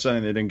 It's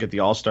upsetting they didn't get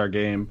the All-Star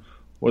game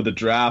or the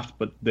draft,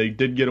 but they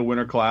did get a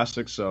Winter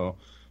Classic, so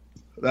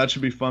that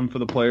should be fun for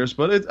the players.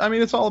 But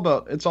it's all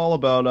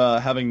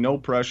about having no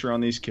pressure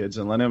on these kids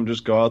and letting them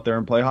just go out there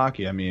and play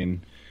hockey. I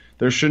mean,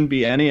 there shouldn't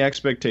be any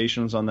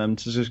expectations on them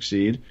to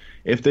succeed.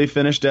 If they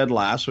finish dead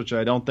last, which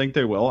I don't think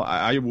they will,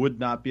 I would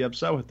not be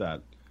upset with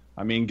that.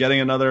 I mean, getting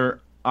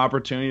another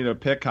opportunity to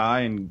pick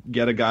high and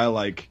get a guy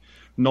like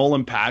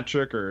Nolan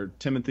Patrick or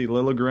Timothy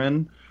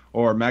Liljegren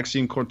or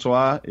Maxime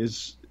Courtois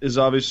is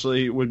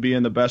obviously would be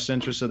in the best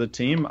interest of the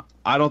team.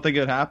 I don't think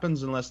it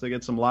happens unless they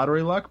get some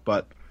lottery luck,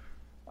 but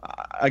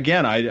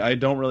again, I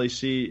don't really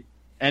see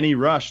any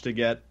rush to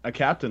get a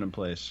captain in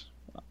place.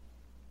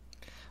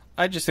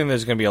 I just think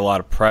there's going to be a lot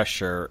of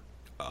pressure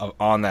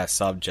on that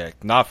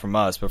subject, not from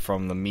us, but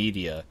from the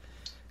media,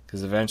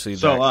 because eventually.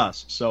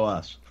 Us.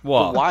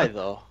 Well, but why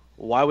though?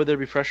 Why would there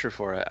be pressure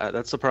for it?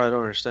 That's the part I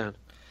don't understand.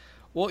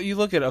 Well, you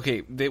look at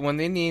when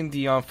they named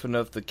Dion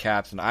Phaneuf the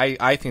captain,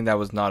 I think that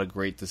was not a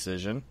great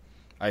decision.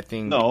 I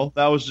think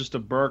that was just a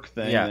Burke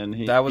thing. Yeah,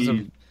 and that was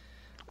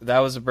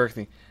a Burke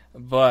thing.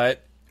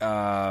 But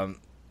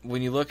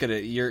when you look at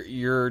it,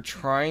 you're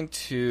trying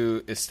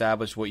to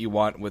establish what you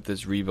want with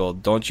this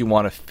rebuild. Don't you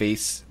want to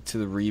face to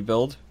the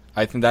rebuild?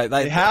 I think that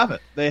they have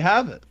it. They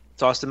have it.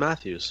 It's Austin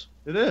Matthews.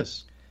 It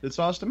is. It's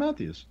Austin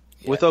Matthews.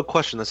 Yeah. Without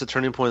question, that's a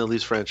turning point in the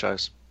Leafs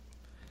franchise.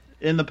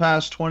 In the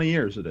past 20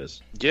 years, it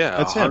is. Yeah,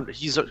 that's him.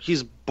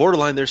 He's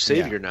borderline their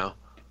savior now.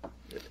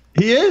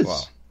 He is.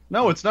 Wow.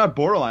 No, it's not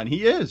borderline.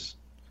 He is.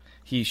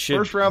 He should.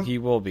 First round, he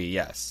will be.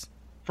 Yes.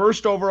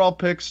 First overall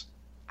picks.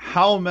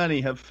 How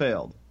many have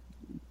failed?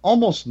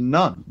 Almost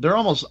none. They're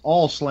almost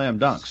all slam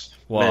dunks.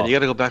 Wow. Man, you got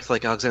to go back to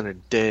Alexander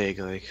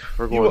Daigle.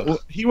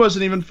 He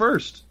wasn't even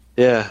first.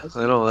 Yeah,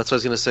 I know. That's what I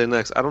was going to say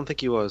next. I don't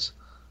think he was.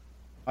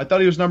 I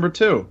thought he was number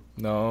 2.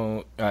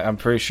 No, I'm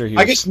pretty sure he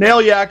was. I guess Nail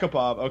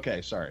Yakupov.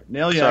 Okay, sorry.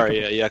 Nail Yakupov. Sorry,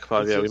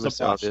 Yakupov. Yeah, we missed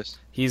the obvious.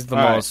 He's the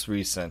most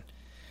recent.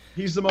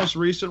 He's the most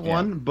recent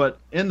one, but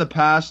in the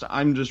past,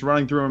 I'm just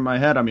running through in my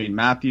head. I mean,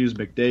 Matthews,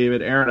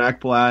 McDavid, Aaron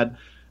Ekblad,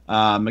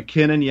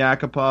 McKinnon,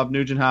 Yakupov,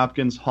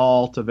 Nugent-Hopkins,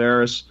 Hall,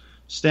 Tavares,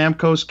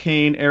 Stamkos,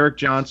 Kane, Eric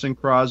Johnson,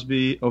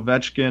 Crosby,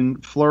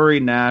 Ovechkin, Fleury,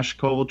 Nash,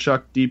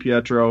 Kovalchuk,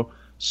 DiPietro,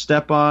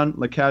 Stepan,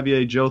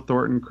 LeCavier, Joe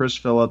Thornton, Chris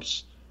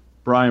Phillips,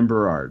 Brian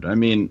Berard. I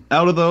mean,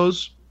 out of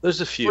those, there's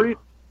a few.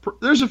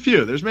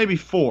 There's maybe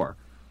 4.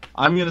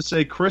 I'm going to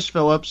say Chris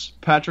Phillips,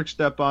 Patrick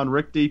Stepan,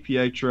 Rick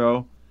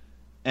DiPietro,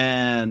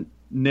 and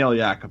Nail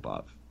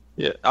Yakupov.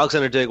 Yeah,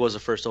 Alexander Daigle was the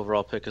first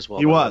overall pick as well.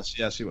 He was.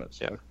 Yes, he was.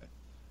 Yeah.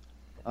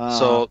 Okay.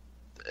 So,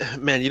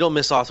 man, you don't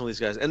miss Austin with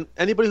these guys. And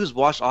anybody who's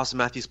watched Austin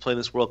Matthews play in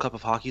this World Cup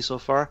of hockey so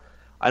far,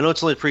 I know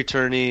it's only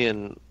pre-tourney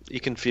and you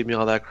can feed me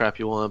all that crap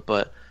you want,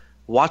 but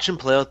watch him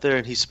play out there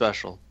and he's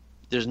special.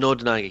 There's no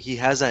denying it. He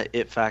has that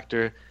it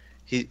factor.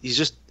 He's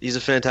a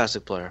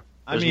fantastic player.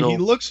 He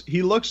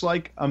looks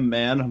like a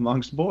man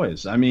amongst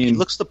boys. I mean, he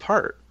looks the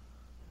part.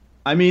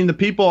 I mean, the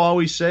people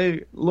always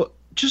say,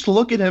 just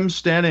look at him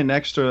standing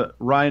next to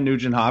Ryan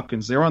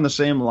Nugent-Hopkins. They were on the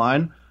same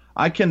line.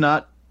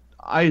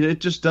 It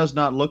just does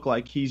not look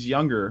like he's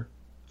younger,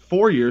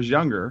 4 years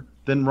younger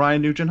than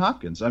Ryan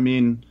Nugent-Hopkins. I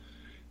mean,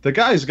 the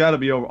guy's got to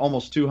be over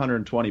almost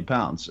 220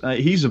 pounds.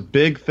 He's a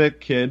big, thick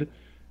kid.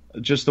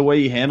 Just the way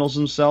he handles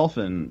himself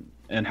and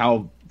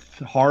how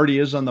hard he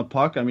is on the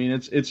puck. I mean,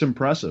 it's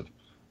impressive.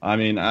 I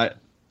mean, I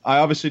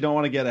obviously don't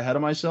want to get ahead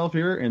of myself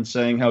here in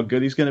saying how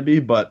good he's going to be,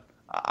 but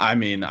I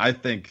mean, I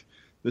think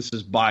this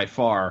is by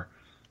far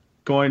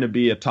going to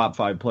be a top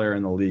 5 player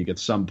in the league at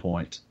some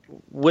point.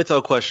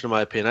 Without question, in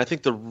my opinion. I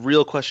think the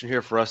real question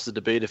here for us to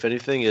debate, if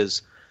anything,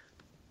 is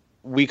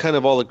we kind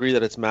of all agree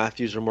that it's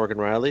Matthews or Morgan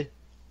Rielly.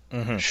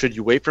 Mm-hmm. Should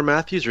you wait for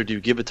Matthews or do you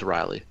give it to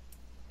Rielly?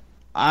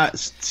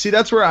 See,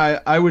 that's where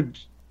I would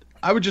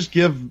just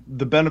give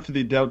the benefit of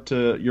the doubt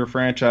to your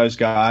franchise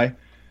guy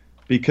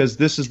because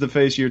this is the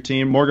face of your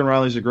team. Morgan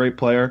Rielly's a great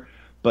player,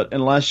 but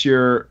unless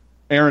you're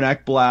Aaron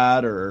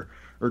Ekblad or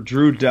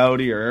Drew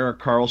Doughty or Erik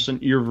Karlsson,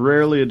 you're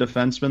rarely a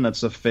defenseman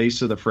that's the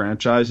face of the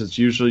franchise. It's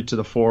usually to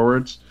the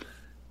forwards.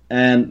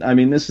 And, I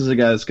mean, this is a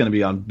guy that's going to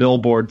be on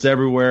billboards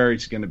everywhere.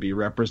 He's going to be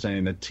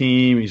representing the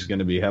team. He's going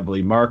to be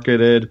heavily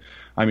marketed.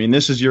 I mean,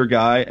 this is your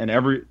guy, and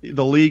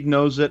the league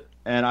knows it.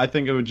 And I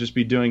think it would just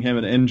be doing him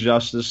an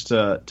injustice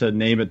to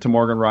name it to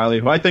Morgan Rielly,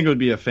 who I think would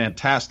be a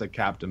fantastic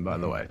captain, by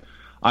the way.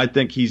 I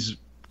think he's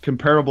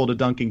comparable to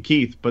Duncan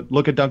Keith, but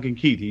look at Duncan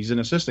Keith. He's an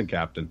assistant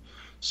captain.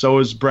 So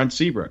is Brent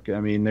Seabrook. I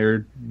mean,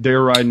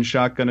 they're riding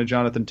shotgun to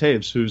Jonathan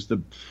Toews, who's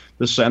the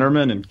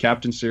centerman and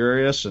Captain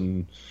Serious,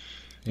 and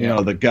you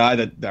know the guy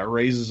that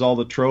raises all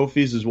the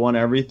trophies, has won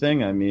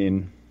everything. I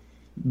mean,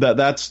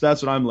 that's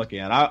what I'm looking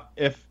at.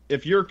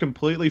 If you're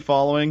completely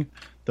following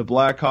the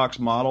Blackhawks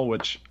model,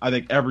 which I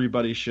think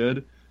everybody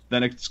should,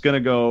 then it's going to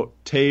go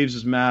Toews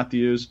as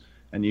Matthews,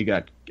 and you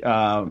got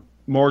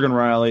Morgan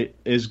Riley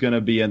is going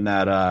to be in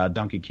that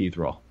Duncan Keith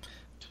role.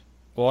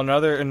 Well,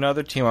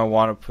 another team I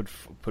want to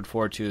put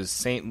forward to is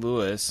St.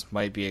 Louis.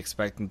 Might be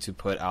expecting to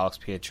put Alex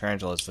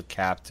Pietrangelo as the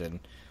captain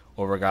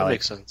over a guy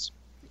Makes sense.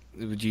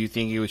 Do you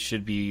think it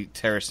should be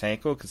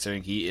Tarasenko,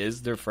 considering he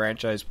is their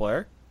franchise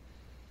player?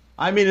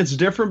 I mean, it's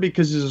different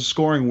because he's a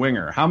scoring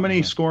winger. How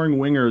many scoring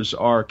wingers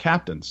are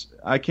captains?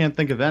 I can't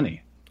think of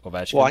any.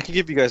 Ovechkin. Well, I can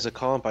give you guys a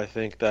comp, I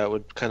think, that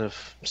would kind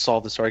of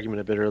solve this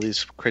argument a bit, or at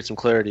least create some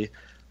clarity.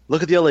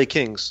 Look at the LA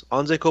Kings.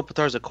 Anze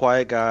Kopitar is a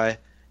quiet guy.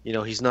 You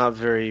know, he's not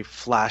very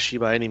flashy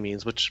by any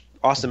means, which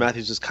Austin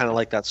Matthews is kind of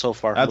like that so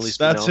far.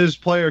 That's his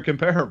player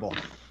comparable.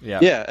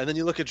 Yeah, and then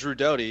you look at Drew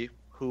Doughty,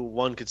 who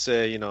one could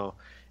say, you know,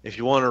 if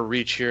you want to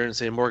reach here and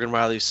say Morgan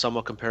Riley's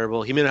somewhat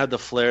comparable, he may not have the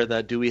flair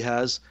that Dewey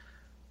has,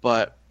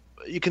 but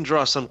you can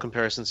draw some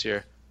comparisons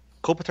here.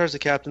 Kopitar's the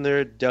captain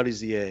there, Doughty's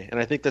the A, and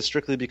I think that's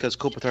strictly because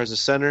Kopitar's the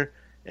center,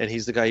 and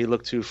he's the guy you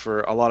look to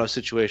for a lot of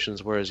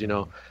situations, whereas, you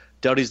know,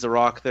 Doughty's the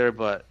rock there,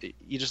 but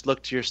you just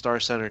look to your star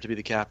center to be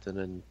the captain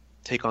and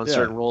take on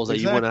certain roles that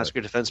you wouldn't ask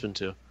your defenseman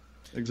to.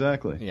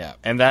 Exactly. Yeah,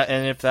 and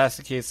if that's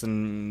the case,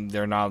 then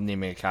they're not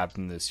naming a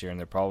captain this year, and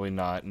they're probably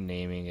not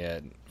naming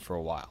it for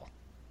a while.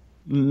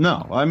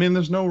 No, I mean,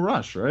 there's no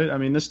rush, right? I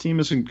mean, this team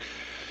isn't.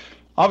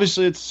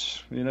 Obviously,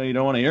 it's, you know, you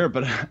don't want to hear it,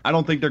 but I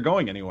don't think they're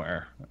going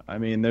anywhere. I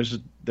mean,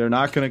 they're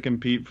not going to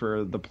compete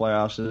for the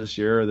playoffs this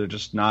year. They're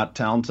just not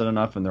talented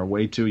enough, and they're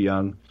way too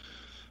young.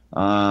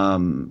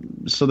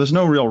 So there's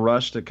no real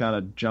rush to kind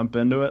of jump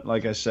into it,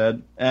 like I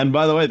said. And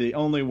by the way, the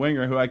only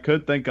winger who I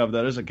could think of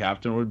that is a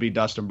captain would be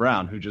Dustin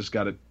Brown, who just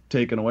got it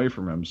taken away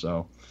from him.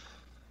 So,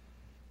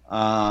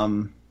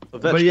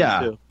 but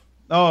yeah. Too.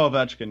 Oh,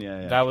 Ovechkin,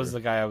 yeah. That was the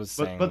guy I was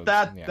saying. But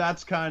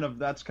that's kind of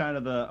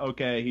the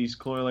okay. He's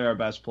clearly our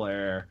best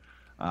player.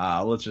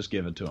 Let's just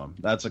give it to him.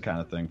 That's the kind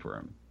of thing for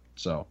him.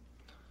 So,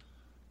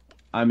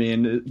 I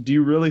mean, do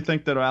you really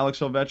think that Alex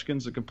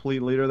Ovechkin's a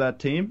complete leader of that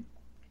team?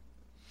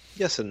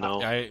 Yes and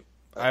no. I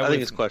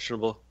think it's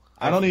questionable.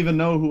 I don't even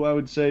know who I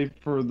would say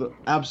for the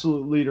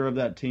absolute leader of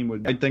that team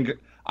would.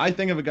 I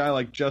think of a guy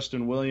like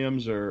Justin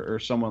Williams or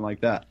someone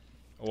like that.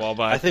 Well,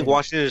 but I think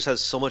Washington just has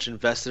so much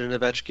invested in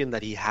Ovechkin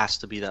that he has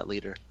to be that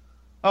leader.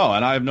 Oh,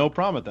 and I have no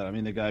problem with that. I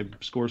mean, the guy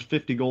scores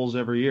 50 goals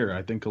every year.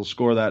 I think he'll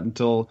score that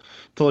until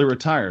he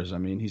retires. I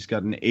mean, he's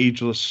got an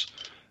ageless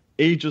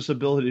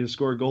ability to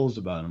score goals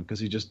about him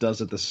because he just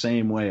does it the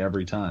same way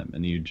every time,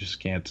 and you just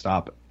can't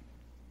stop it.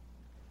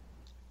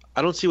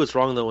 I don't see what's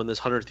wrong, though, in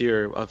this 100th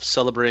year of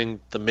celebrating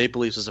the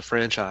Maple Leafs as a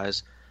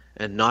franchise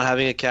and not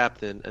having a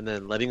captain and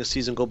then letting a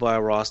season go by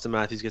where Austin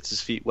Matthews gets his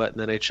feet wet in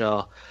the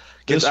NHL.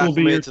 This will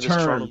be your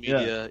turn.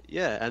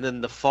 Yeah, and then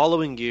the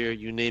following year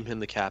you name him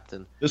the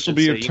captain. This will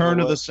be your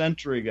turn of the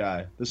century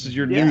guy. This is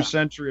your new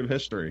century of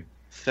history.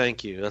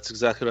 Thank you. That's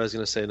exactly what I was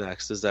going to say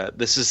next. Is that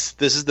this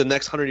is the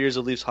next 100 years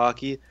of Leafs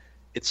hockey.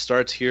 It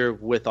starts here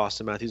with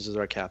Austin Matthews as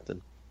our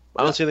captain.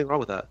 I don't see anything wrong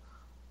with that.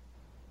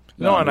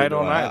 No, and I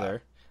don't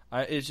either.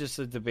 It's just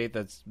a debate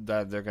that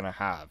they're going to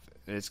have.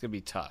 It's going to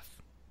be tough.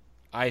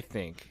 I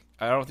think.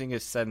 I don't think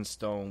it's set in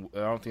stone. I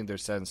don't think they're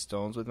set in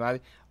stones with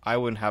Matthews. I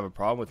wouldn't have a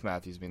problem with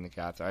Matthews being the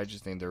captain. I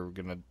just think they're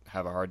going to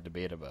have a hard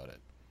debate about it.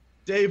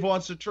 Dave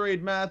wants to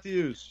trade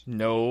Matthews.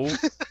 No.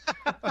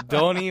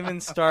 Don't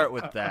even start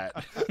with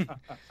that.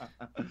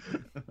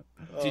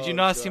 Did you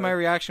not see my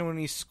reaction when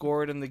he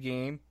scored in the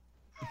game?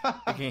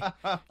 Okay.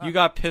 You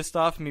got pissed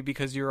off at me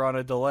because you were on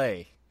a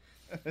delay.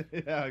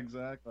 Yeah,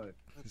 exactly.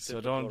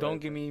 So don't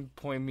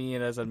point me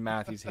in as a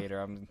Matthews hater.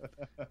 I'm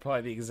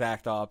probably the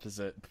exact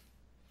opposite.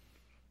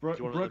 Brooks,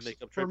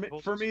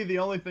 for me, the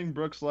only thing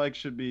Brooks like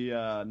should be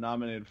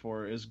nominated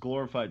for is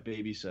glorified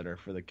babysitter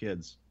for the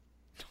kids.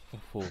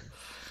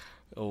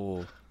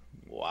 Oh,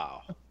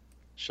 wow!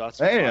 Shots.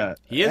 Hey,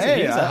 he's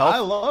a I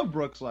love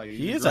Brooks.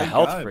 He is a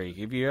health freak.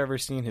 Have you ever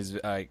seen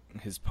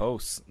his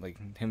posts,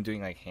 like him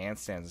doing like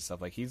handstands and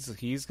stuff? Like he's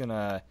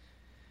not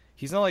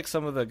like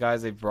some of the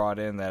guys they've brought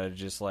in that are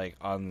just like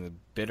on the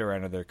bitter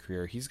end of their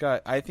career.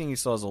 I think he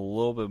still has a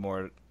little bit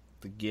more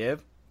to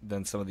give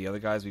than some of the other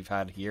guys we've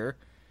had here.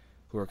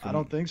 I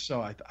don't think so.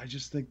 I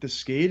just think the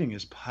skating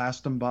has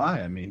passed him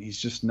by. I mean, he's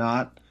just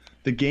not.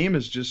 The game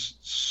is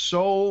just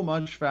so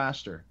much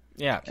faster.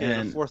 Yeah,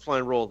 and a fourth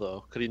line role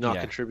though, could he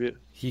not contribute?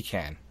 He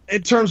can.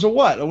 In terms of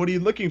what? What are you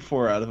looking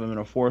for out of him in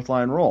a fourth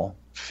line role?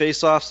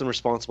 Face-offs and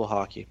responsible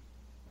hockey.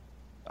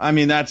 I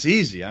mean, that's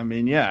easy. I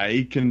mean, yeah,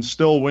 he can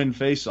still win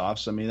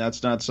face-offs. I mean,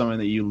 that's not something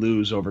that you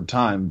lose over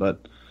time,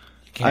 but.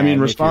 I mean,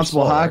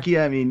 responsible hockey,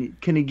 I mean,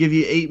 can he give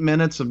you 8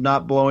 minutes of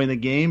not blowing the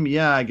game?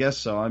 Yeah, I guess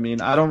so. I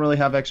mean, I don't really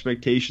have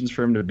expectations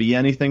for him to be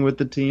anything with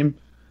the team,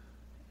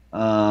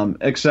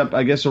 except,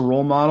 I guess, a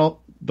role model.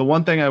 The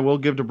one thing I will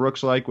give to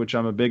Brooks which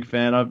I'm a big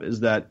fan of, is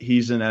that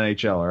he's an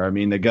NHLer. I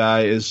mean, the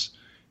guy is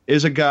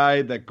a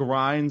guy that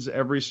grinds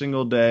every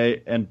single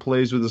day and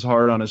plays with his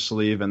heart on his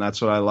sleeve, and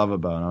that's what I love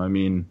about him. I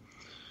mean,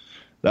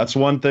 that's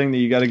one thing that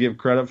you got to give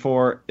credit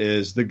for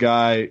is the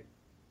guy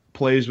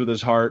plays with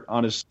his heart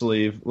on his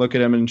sleeve. Look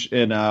at him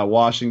in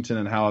Washington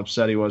and how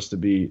upset he was to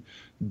be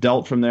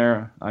dealt from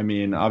there. I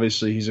mean,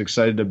 obviously he's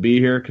excited to be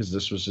here because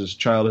this was his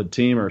childhood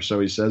team, or so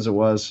he says it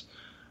was.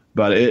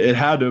 But it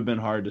had to have been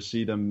hard to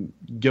see them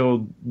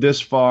go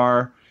this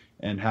far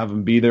and have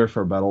him be there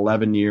for about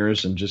 11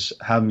 years and just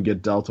have him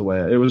get dealt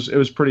away. It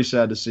was pretty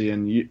sad to see,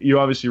 and you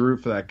obviously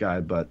root for that guy.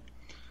 But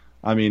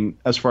I mean,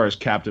 as far as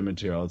captain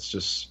material, it's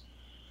just,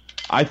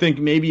 I think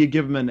maybe you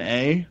give him an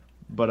A,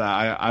 but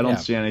I don't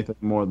see anything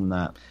more than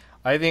that.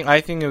 I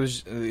think it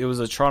was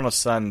a Toronto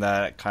Sun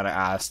that kind of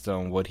asked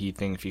him what he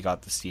think if he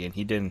got to see it. And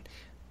he didn't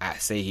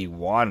say he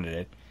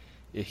wanted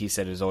it. He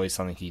said it was always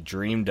something he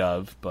dreamed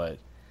of, but.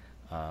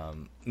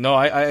 No,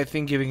 I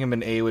think giving him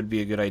an A would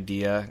be a good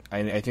idea.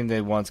 I think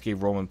they once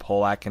gave Roman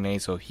Polak an A,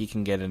 so if he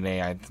can get an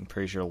A, I'm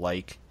pretty sure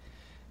Like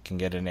can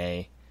get an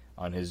A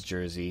on his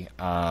jersey.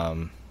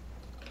 And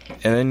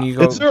then you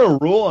go. Is there a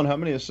rule on how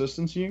many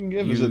assistants you can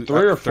give? Is it 3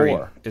 or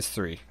 4? It's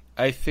 3.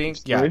 I think,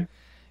 it's 3?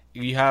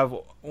 You have.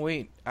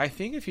 Wait, I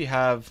think if you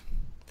have.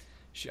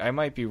 I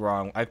might be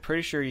wrong. I'm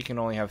pretty sure you can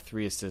only have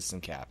 3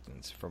 assistant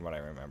captains, from what I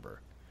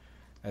remember.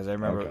 As I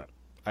remember. Okay.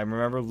 I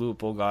remember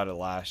Lupo got it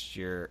last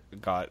year.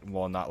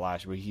 Not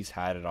last year, but he's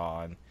had it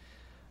on.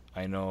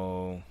 I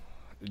know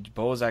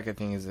Bozak, I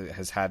think,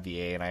 has had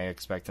the A, and I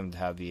expect him to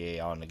have the A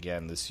on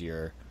again this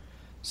year.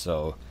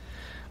 So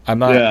I'm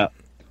not. Yeah,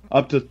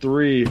 up to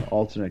 3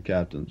 alternate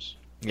captains.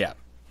 Yeah.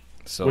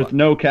 So with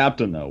no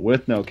captain though.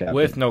 With no captain.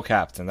 With no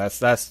captain. That's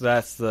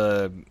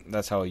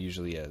how it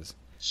usually is.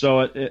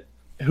 So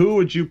who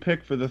would you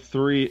pick for the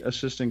 3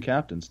 assistant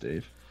captains,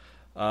 Dave?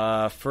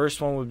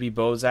 First one would be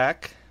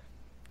Bozak.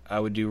 I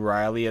would do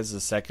Riley as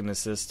the second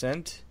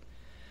assistant.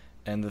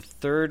 And the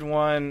third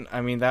one,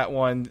 I mean, that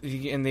one,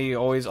 and they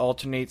always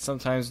alternate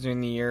sometimes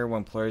during the year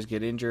when players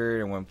get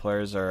injured and when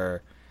players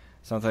are,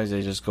 sometimes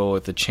they just go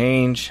with the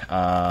change.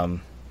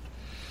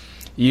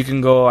 You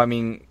can go, I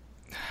mean,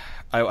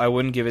 I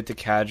wouldn't give it to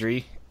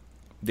Kadri.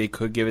 They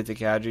could give it to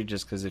Kadri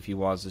just because if he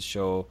wants to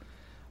show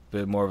a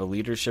bit more of a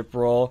leadership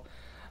role.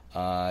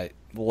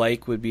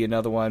 Like would be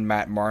another one.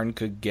 Matt Martin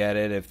could get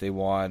it if they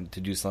want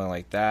to do something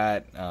like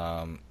that.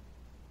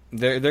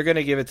 They're going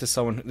to give it to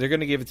someone. They're going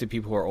to give it to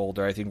people who are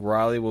older. I think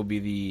Riley will be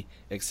the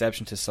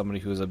exception to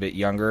somebody who's a bit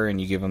younger, and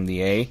you give them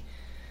the A.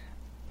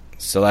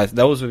 So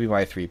those would be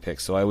my 3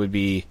 picks. So I would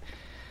be,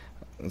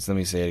 let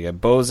me say it again: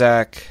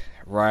 Bozak,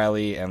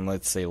 Riley, and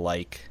let's say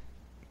Like,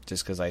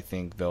 just because I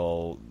think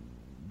they'll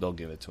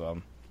give it to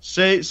him.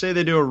 Say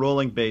they do a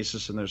rolling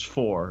basis, and there's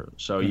 4.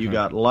 So you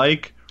got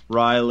Like,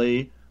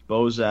 Riley,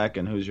 Bozak,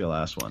 and who's your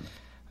last one?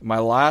 My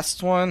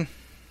last one.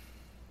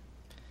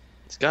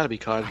 It's got to be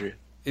Kadri.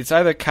 It's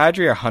either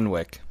Kadri or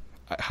Hunwick.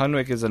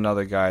 Hunwick is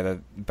another guy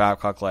that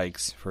Babcock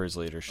likes for his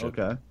leadership.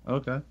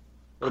 Okay.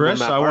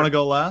 Chris, I want to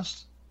go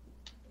last.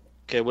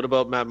 Okay, what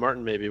about Matt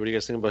Martin maybe? What do you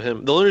guys think about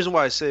him? The only reason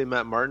why I say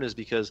Matt Martin is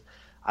because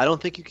I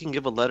don't think you can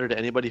give a letter to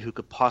anybody who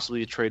could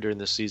possibly trade during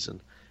this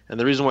season. And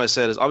the reason why I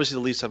said is obviously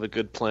the Leafs have a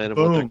good plan of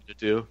what they're going to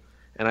do.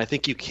 And I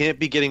think you can't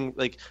be getting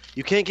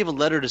you can't give a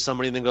letter to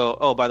somebody and then go,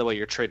 oh, by the way,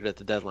 you're traded at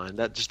the deadline.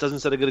 That just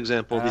doesn't set a good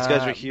example. These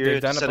guys are here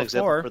to set an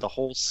example for the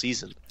whole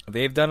season.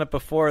 They've done it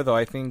before, though.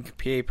 I think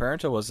P.A.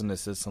 Parento was an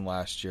assistant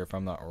last year, if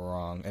I'm not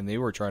wrong, and they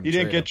were trying to. He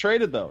didn't get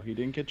traded, though. He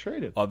didn't get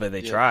traded. Oh, but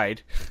they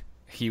tried.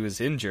 He was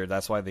injured.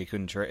 That's why they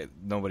couldn't trade.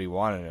 Nobody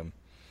wanted him.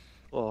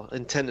 Well,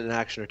 intent and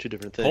action are 2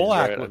 different things.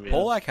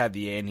 Polak had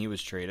the A, and he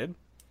was traded.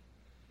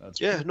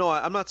 No,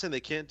 I'm not saying they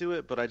can't do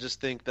it, but I just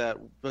think that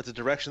with the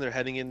direction they're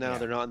heading in now,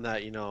 they're not in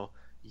that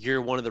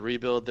year 1 of the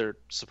rebuild. They're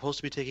supposed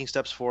to be taking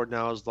steps forward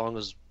now, as long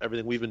as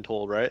everything we've been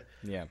told, right?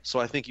 Yeah.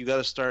 So I think you got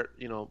to start,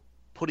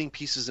 putting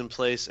pieces in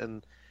place.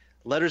 And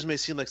letters may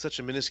seem like such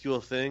a minuscule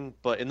thing,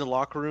 but in the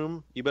locker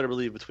room, you better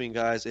believe between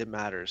guys, it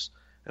matters.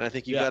 And I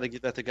think you got to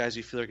give that to guys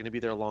you feel are going to be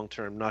there long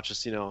term, not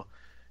just he's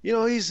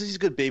a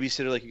good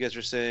babysitter like you guys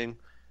are saying.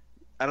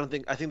 I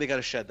think they got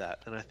to shed that,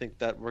 and I think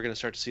that we're going to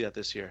start to see that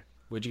this year.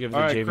 Would you give it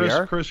to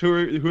JVR? Chris, who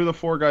are the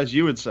 4 guys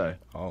you would say?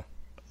 Oh.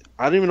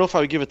 I don't even know if I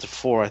would give it to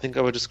 4. I think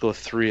I would just go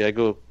 3. I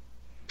go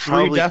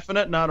probably 3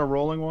 definite, not a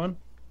rolling one?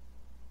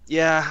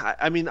 Yeah,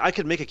 I mean, I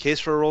could make a case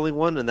for a rolling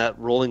one, and that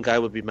rolling guy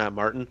would be Matt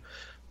Martin.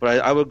 But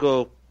I would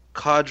go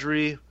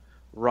Kadri,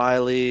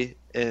 Riley,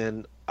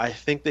 and I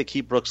think they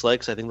keep Brooks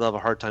Lakes. I think they'll have a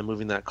hard time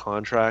moving that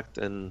contract.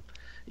 And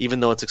even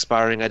though it's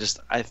expiring,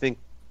 I think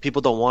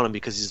people don't want him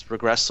because he's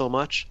regressed so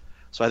much.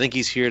 So I think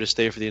he's here to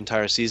stay for the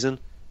entire season.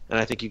 And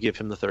I think you give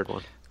him the 3rd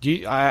one.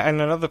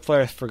 And another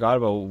player I forgot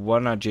about, why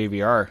not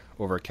JVR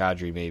over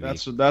Kadri maybe?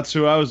 That's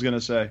who I was going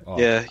to say. Oh.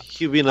 Yeah,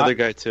 he'd be another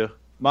guy too.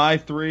 My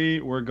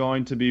 3 were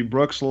going to be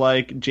Brooks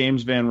Like,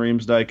 James Van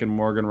Riemsdyk, and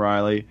Morgan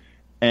Riley,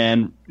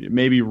 and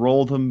maybe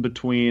roll them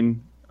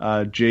between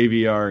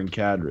JVR and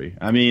Kadri.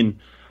 I mean,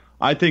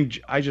 I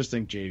just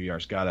think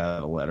JVR's got to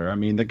have a letter. I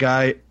mean, the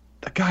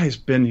guy's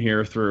been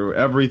here through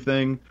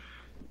everything.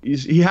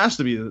 He has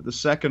to be the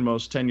second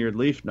most tenured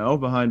Leaf, no,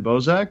 behind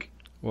Bozak.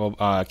 Well,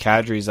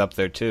 Kadri's up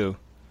there too.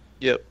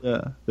 Yep.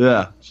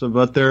 Yeah. So,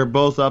 but they're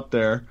both up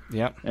there.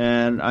 Yep.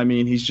 And I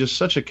mean, he's just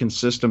such a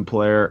consistent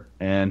player,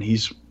 and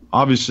he's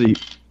obviously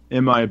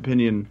in my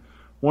opinion,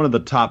 one of the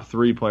top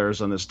 3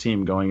 players on this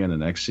team going into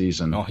next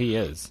season. Oh, he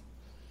is.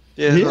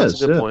 Yeah,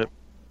 that's a good point.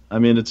 I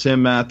mean, it's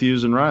him,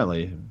 Matthews, and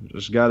Riley.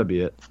 There's got to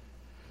be it.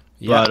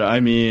 Yeah. But I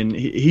mean,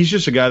 he's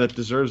just a guy that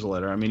deserves a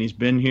letter. I mean, he's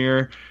been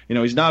here. You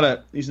know, he's not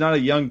a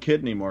young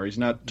kid anymore. He's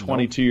not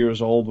 22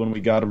 years old when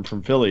we got him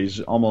from Philly. He's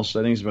almost,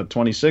 I think he's about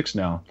 26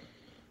 now.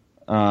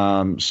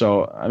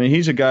 So I mean,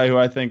 he's a guy who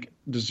I think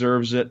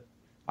deserves it.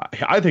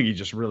 I think he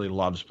just really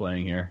loves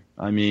playing here.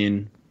 I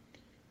mean,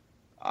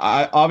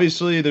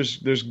 obviously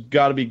there's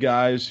got to be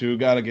guys who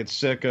got to get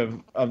sick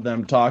of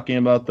them talking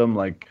about them,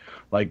 like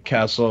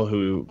Kessel,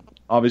 who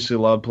obviously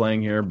loved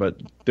playing here,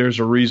 but there's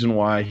a reason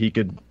why he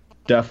could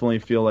definitely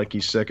feel like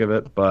he's sick of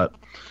it. But,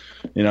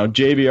 you know,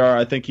 JVR,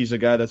 I think he's a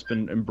guy that's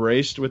been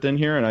embraced within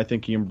here, and I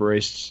think he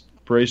embraced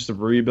the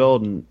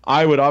rebuild, and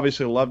I would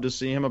obviously love to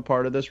see him a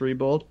part of this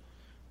rebuild.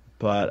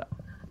 But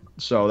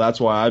so that's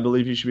why I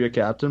believe he should be a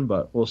captain,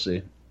 but we'll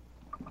see.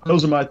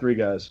 Those are my 3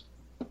 guys.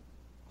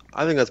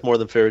 I think that's more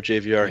than fair with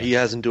JVR. He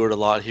has endured a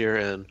lot here,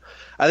 and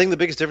I think the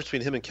biggest difference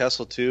between him and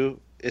Kessel, too,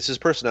 is his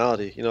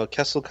personality. You know,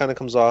 Kessel kind of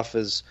comes off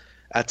as,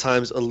 at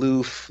times,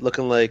 aloof,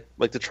 looking like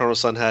the Toronto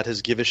Sun had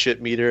his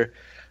give-a-shit meter.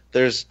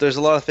 There's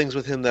a lot of things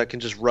with him that can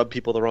just rub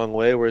people the wrong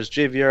way, whereas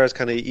JVR is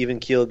kind of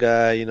even-keel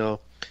guy, you know.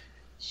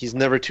 He's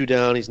never too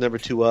down, he's never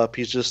too up.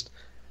 He's just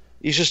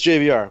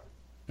JVR.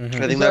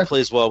 Mm-hmm. I think that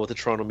plays well with the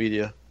Toronto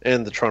media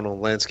and the Toronto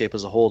landscape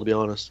as a whole, to be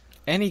honest.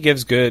 And he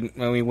gives good.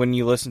 I mean, when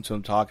you listen to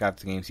him talk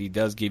after games, he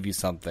does give you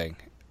something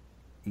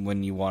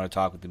when you want to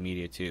talk with the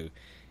media, too.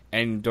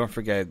 And don't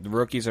forget, the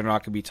rookies are not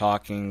going to be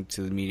talking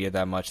to the media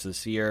that much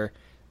this year,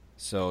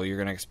 so you're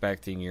going to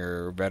expecting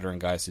your veteran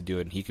guys to do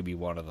it, and he could be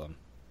one of them.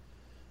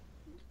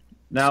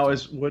 Now,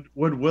 would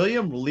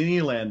William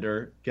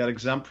Nylander get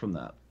exempt from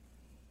that?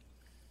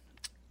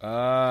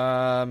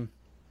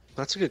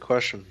 That's a good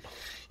question.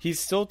 He's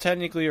still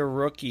technically a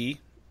rookie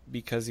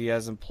because he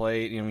hasn't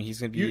played. You know, he's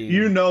going to be.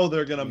 You know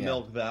they're going to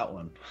milk that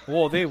one.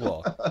 Well, they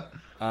will.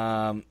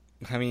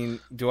 I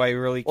mean, do I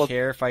really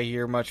care if I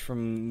hear much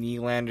from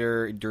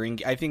Nylander during?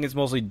 I think it's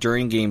mostly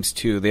during games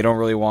too. They don't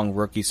really want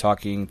rookies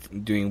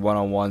doing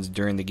one-on-ones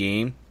during the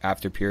game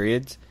after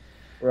periods,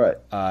 right?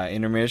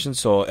 Intermission.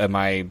 So, am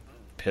I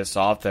pissed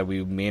off that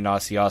we may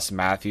not see Austin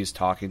Matthews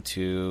talking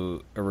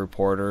to a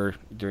reporter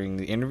during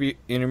the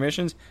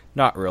intermissions?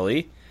 Not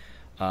really.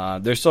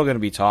 They're still going to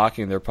be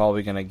talking. They're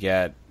probably going to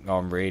get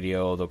on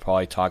radio. They'll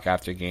probably talk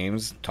after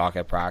games, talk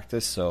at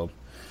practice. So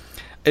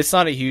it's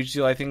not a huge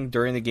deal. I think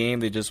during the game,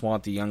 they just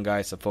want the young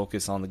guys to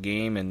focus on the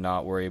game and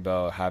not worry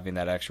about having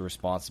that extra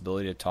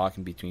responsibility to talk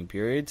in between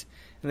periods.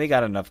 And they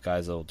got enough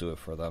guys that will do it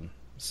for them.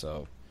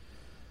 So,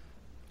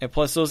 and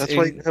plus that's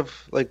why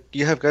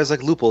you have guys like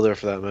Lupul there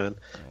for that, man.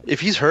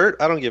 If he's hurt,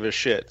 I don't give a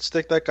shit.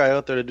 Stick that guy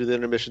out there to do the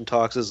intermission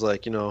talks as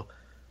like, you know,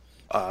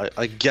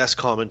 a guest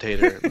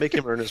commentator. Make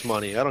him earn his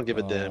money. I don't give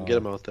a damn. Get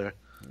him out there.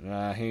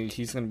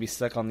 He's going to be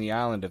stuck on the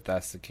island if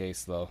that's the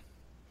case, though.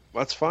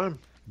 That's fine.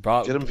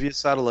 Get him via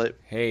satellite.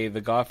 Hey,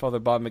 the Godfather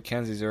Bob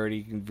McKenzie's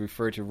already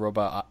referred to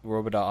Robot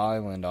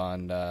Island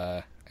on,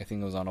 I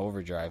think it was on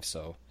Overdrive,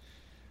 so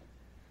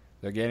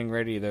they're getting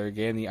ready. They're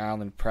getting the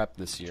island prepped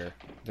this year.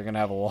 They're going to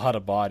have a lot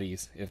of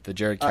bodies if the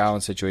Jared Cowan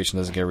situation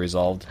doesn't get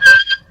resolved.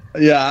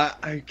 Yeah,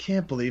 I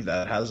can't believe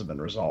that hasn't been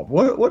resolved.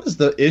 What is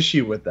the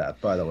issue with that,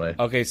 by the way?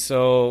 Okay,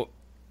 so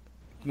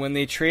when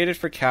they traded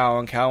for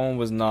Cowan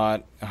was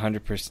not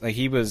 100%. Like,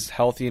 he was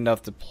healthy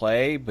enough to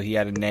play, but he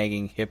had a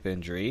nagging hip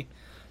injury.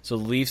 So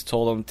the Leafs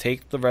told him,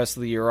 take the rest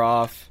of the year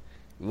off,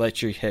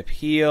 let your hip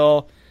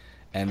heal,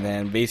 and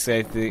then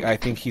basically I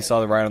think he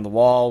saw the writing on the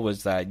wall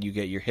was that you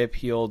get your hip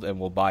healed and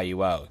we'll buy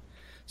you out.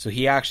 So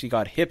he actually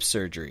got hip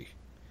surgery.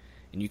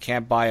 And you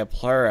can't buy a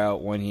player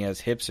out when he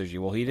has hip surgery.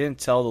 Well, he didn't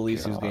tell the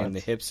Leafs he was getting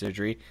the hip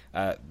surgery.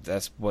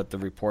 That's what the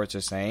reports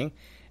are saying.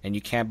 And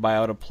you can't buy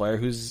out a player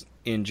who's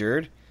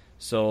injured.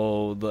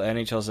 So the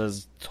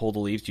NHL told the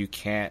Leafs you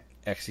can't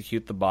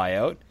execute the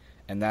buyout.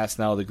 And that's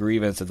now the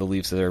grievance that the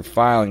Leafs are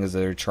filing, is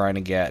they're trying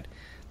to get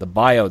the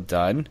buyout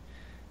done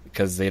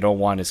because they don't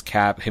want his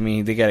cap. I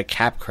mean, they get a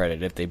cap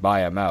credit if they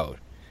buy him out.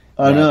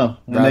 I know.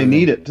 And they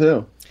need it,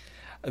 too.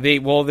 They're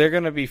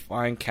going to be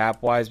fine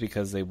cap-wise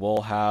because they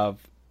will have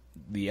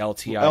the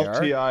LTIR.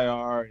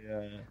 LTIR,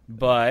 yeah.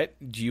 But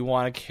do you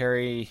want to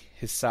carry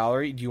his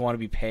salary? Do you want to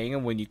be paying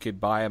him when you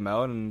could buy him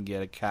out and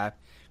get a cap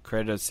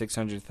credit of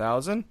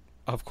 $600,000?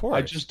 Of course.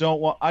 I just don't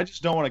want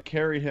to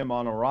carry him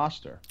on a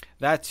roster.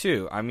 That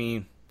too. I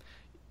mean,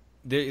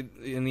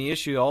 and the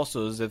issue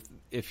also is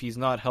if he's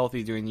not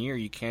healthy during the year,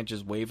 you can't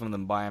just waive him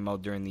and buy him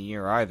out during the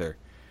year either.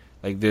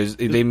 Like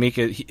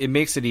it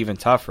makes it even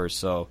tougher.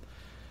 So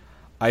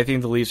I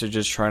think the Leafs are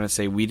just trying to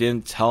say we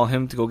didn't tell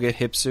him to go get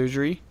hip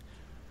surgery.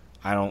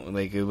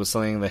 It was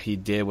something that he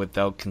did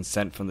without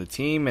consent from the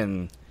team,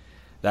 and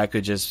that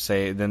could just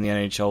say, then the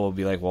NHL will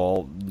be like,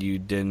 well, you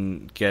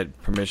didn't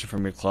get permission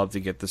from your club to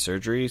get the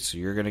surgery, so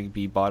you're going to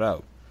be bought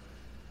out.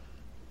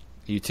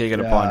 You take it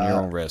upon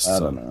your own risk. I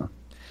don't know.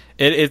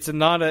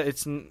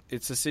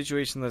 It's a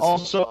situation that's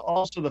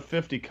also the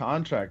 50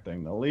 contract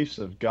thing. The Leafs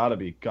have got to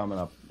be coming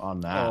up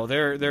on that. Oh,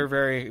 they're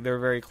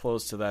very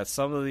close to that.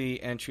 Some of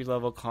the entry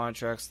level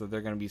contracts that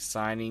they're going to be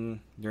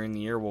signing during the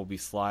year will be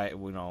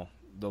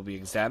they'll be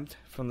exempt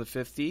from the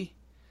 50.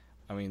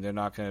 I mean, they're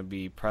not going to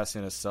be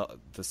pressing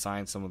to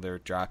sign some of their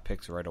draft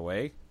picks right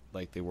away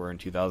like they were in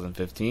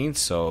 2015.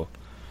 So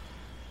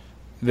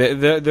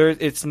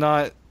it's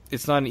not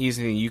an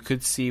easy thing. You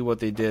could see what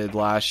they did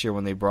last year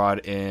when they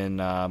brought in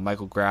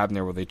Michael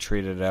Grabner, where they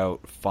traded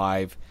out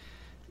 5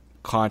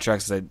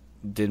 contracts that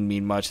didn't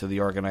mean much to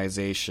the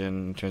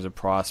organization in terms of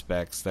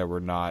prospects that were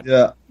not.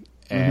 Yeah.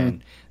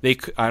 And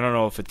I don't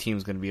know if a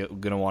team's going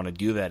to want to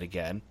do that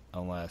again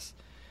unless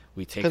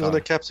we take depends on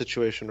the cap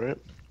situation, right?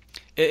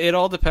 It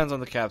all depends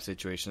on the cap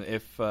situation.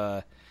 If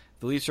the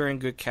Leafs are in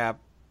good cap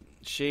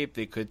shape,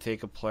 they could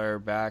take a player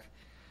back.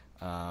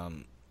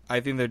 I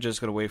think they're just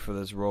going to wait for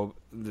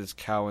this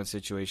Cowan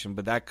situation,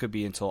 but that could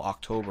be until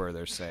October,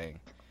 they're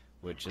saying,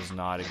 which is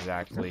not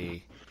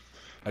exactly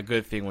a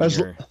good thing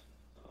when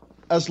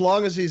as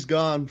long as he's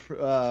gone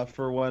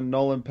for when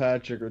Nolan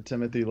Patrick or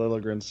Timothy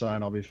Liljegren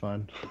sign, I'll be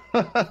fine.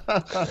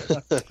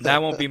 That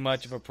won't be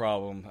much of a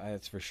problem,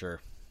 that's for sure.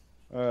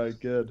 All right,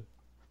 good.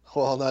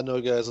 Well, on that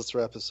note, guys, let's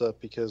wrap this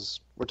up because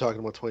we're talking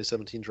about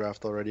 2017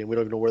 draft already, and we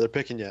don't even know where they're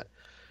picking yet.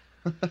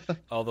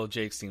 Although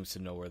Jake seems to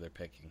know where they're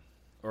picking.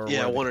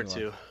 One or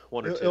two.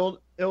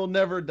 It'll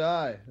never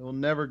die. It'll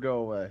never go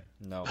away.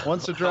 No.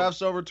 Once the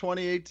draft's over,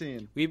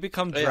 2018. We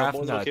become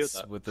draft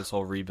nuts with this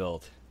whole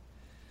rebuild.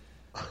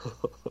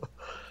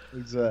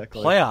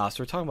 Exactly. Playoffs.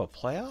 We're talking about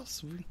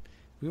playoffs?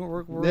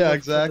 We're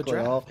exactly.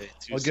 I'll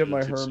get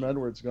my Herm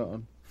Edwards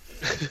going.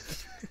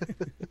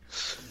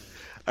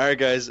 All right,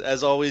 guys.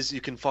 As always, you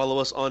can follow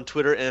us on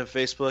Twitter and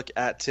Facebook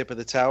at Tip of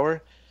the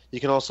Tower. You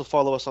can also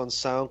follow us on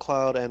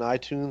SoundCloud and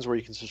iTunes, where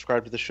you can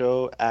subscribe to the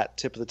show at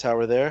Tip of the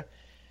Tower there.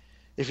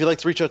 If you'd like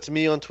to reach out to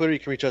me on Twitter, you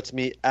can reach out to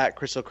me at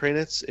Chris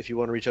O'Kranitz. If you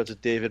want to reach out to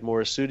David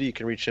Morisuti, you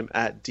can reach him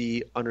at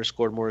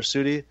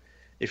D_Morisuti.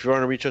 If you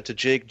want to reach out to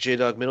Jake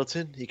J-Dog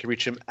Middleton, you can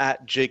reach him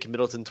at Jake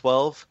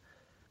Middleton12.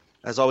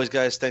 As always,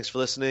 guys, thanks for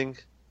listening.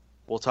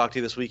 We'll talk to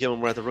you this weekend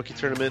when we're at the rookie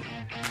tournament.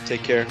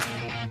 Take care.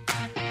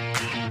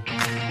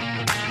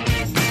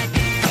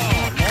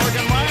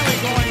 Morgan Riley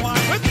going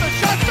wide with the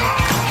shot.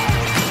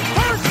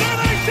 First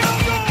NHL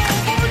goal,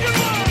 Morgan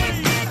Riley.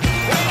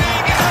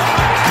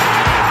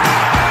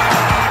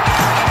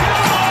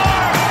 Gilmore,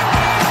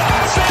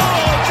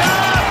 solo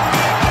job,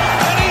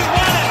 and he's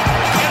won it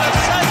in a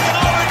second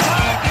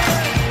overtime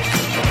period.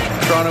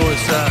 Toronto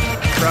is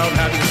proud and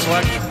happy to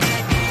select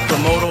from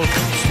Modo,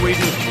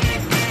 Sweden,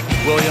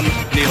 William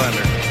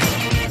Nylander.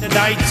 The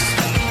Knights,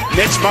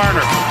 Mitch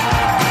Marner.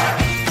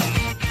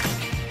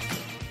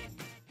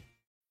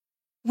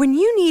 When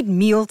you need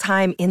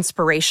mealtime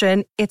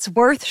inspiration, it's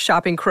worth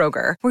shopping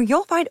Kroger, where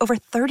you'll find over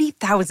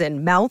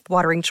 30,000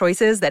 mouth-watering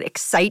choices that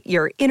excite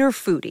your inner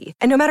foodie.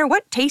 And no matter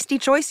what tasty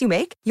choice you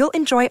make, you'll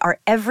enjoy our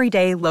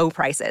everyday low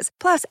prices,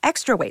 plus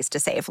extra ways to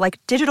save,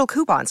 like digital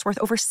coupons worth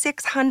over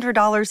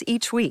 $600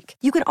 each week.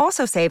 You can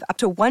also save up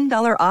to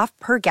 $1 off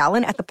per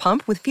gallon at the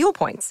pump with fuel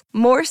points.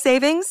 More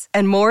savings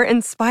and more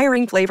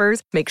inspiring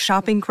flavors make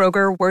shopping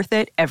Kroger worth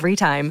it every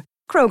time.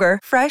 Kroger,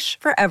 fresh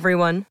for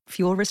everyone.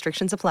 Fuel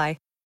restrictions apply.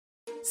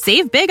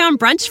 Save big on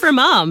brunch for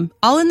mom,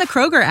 all in the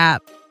Kroger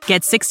app.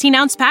 Get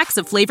 16-ounce packs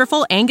of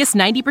flavorful Angus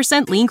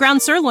 90% lean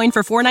ground sirloin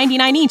for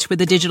 $4.99 each with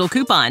a digital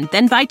coupon.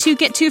 Then buy 2,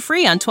 get 2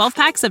 free on 12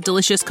 packs of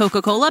delicious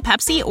Coca-Cola,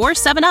 Pepsi, or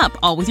 7-Up,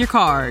 all with your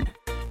card.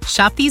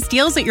 Shop these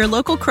deals at your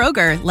local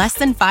Kroger, less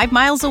than 5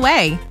 miles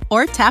away.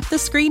 Or tap the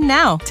screen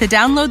now to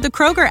download the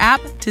Kroger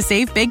app to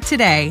save big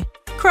today.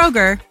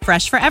 Kroger,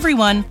 fresh for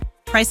everyone.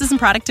 Prices and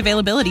product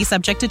availability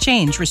subject to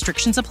change.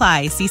 Restrictions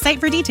apply. See site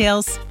for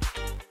details.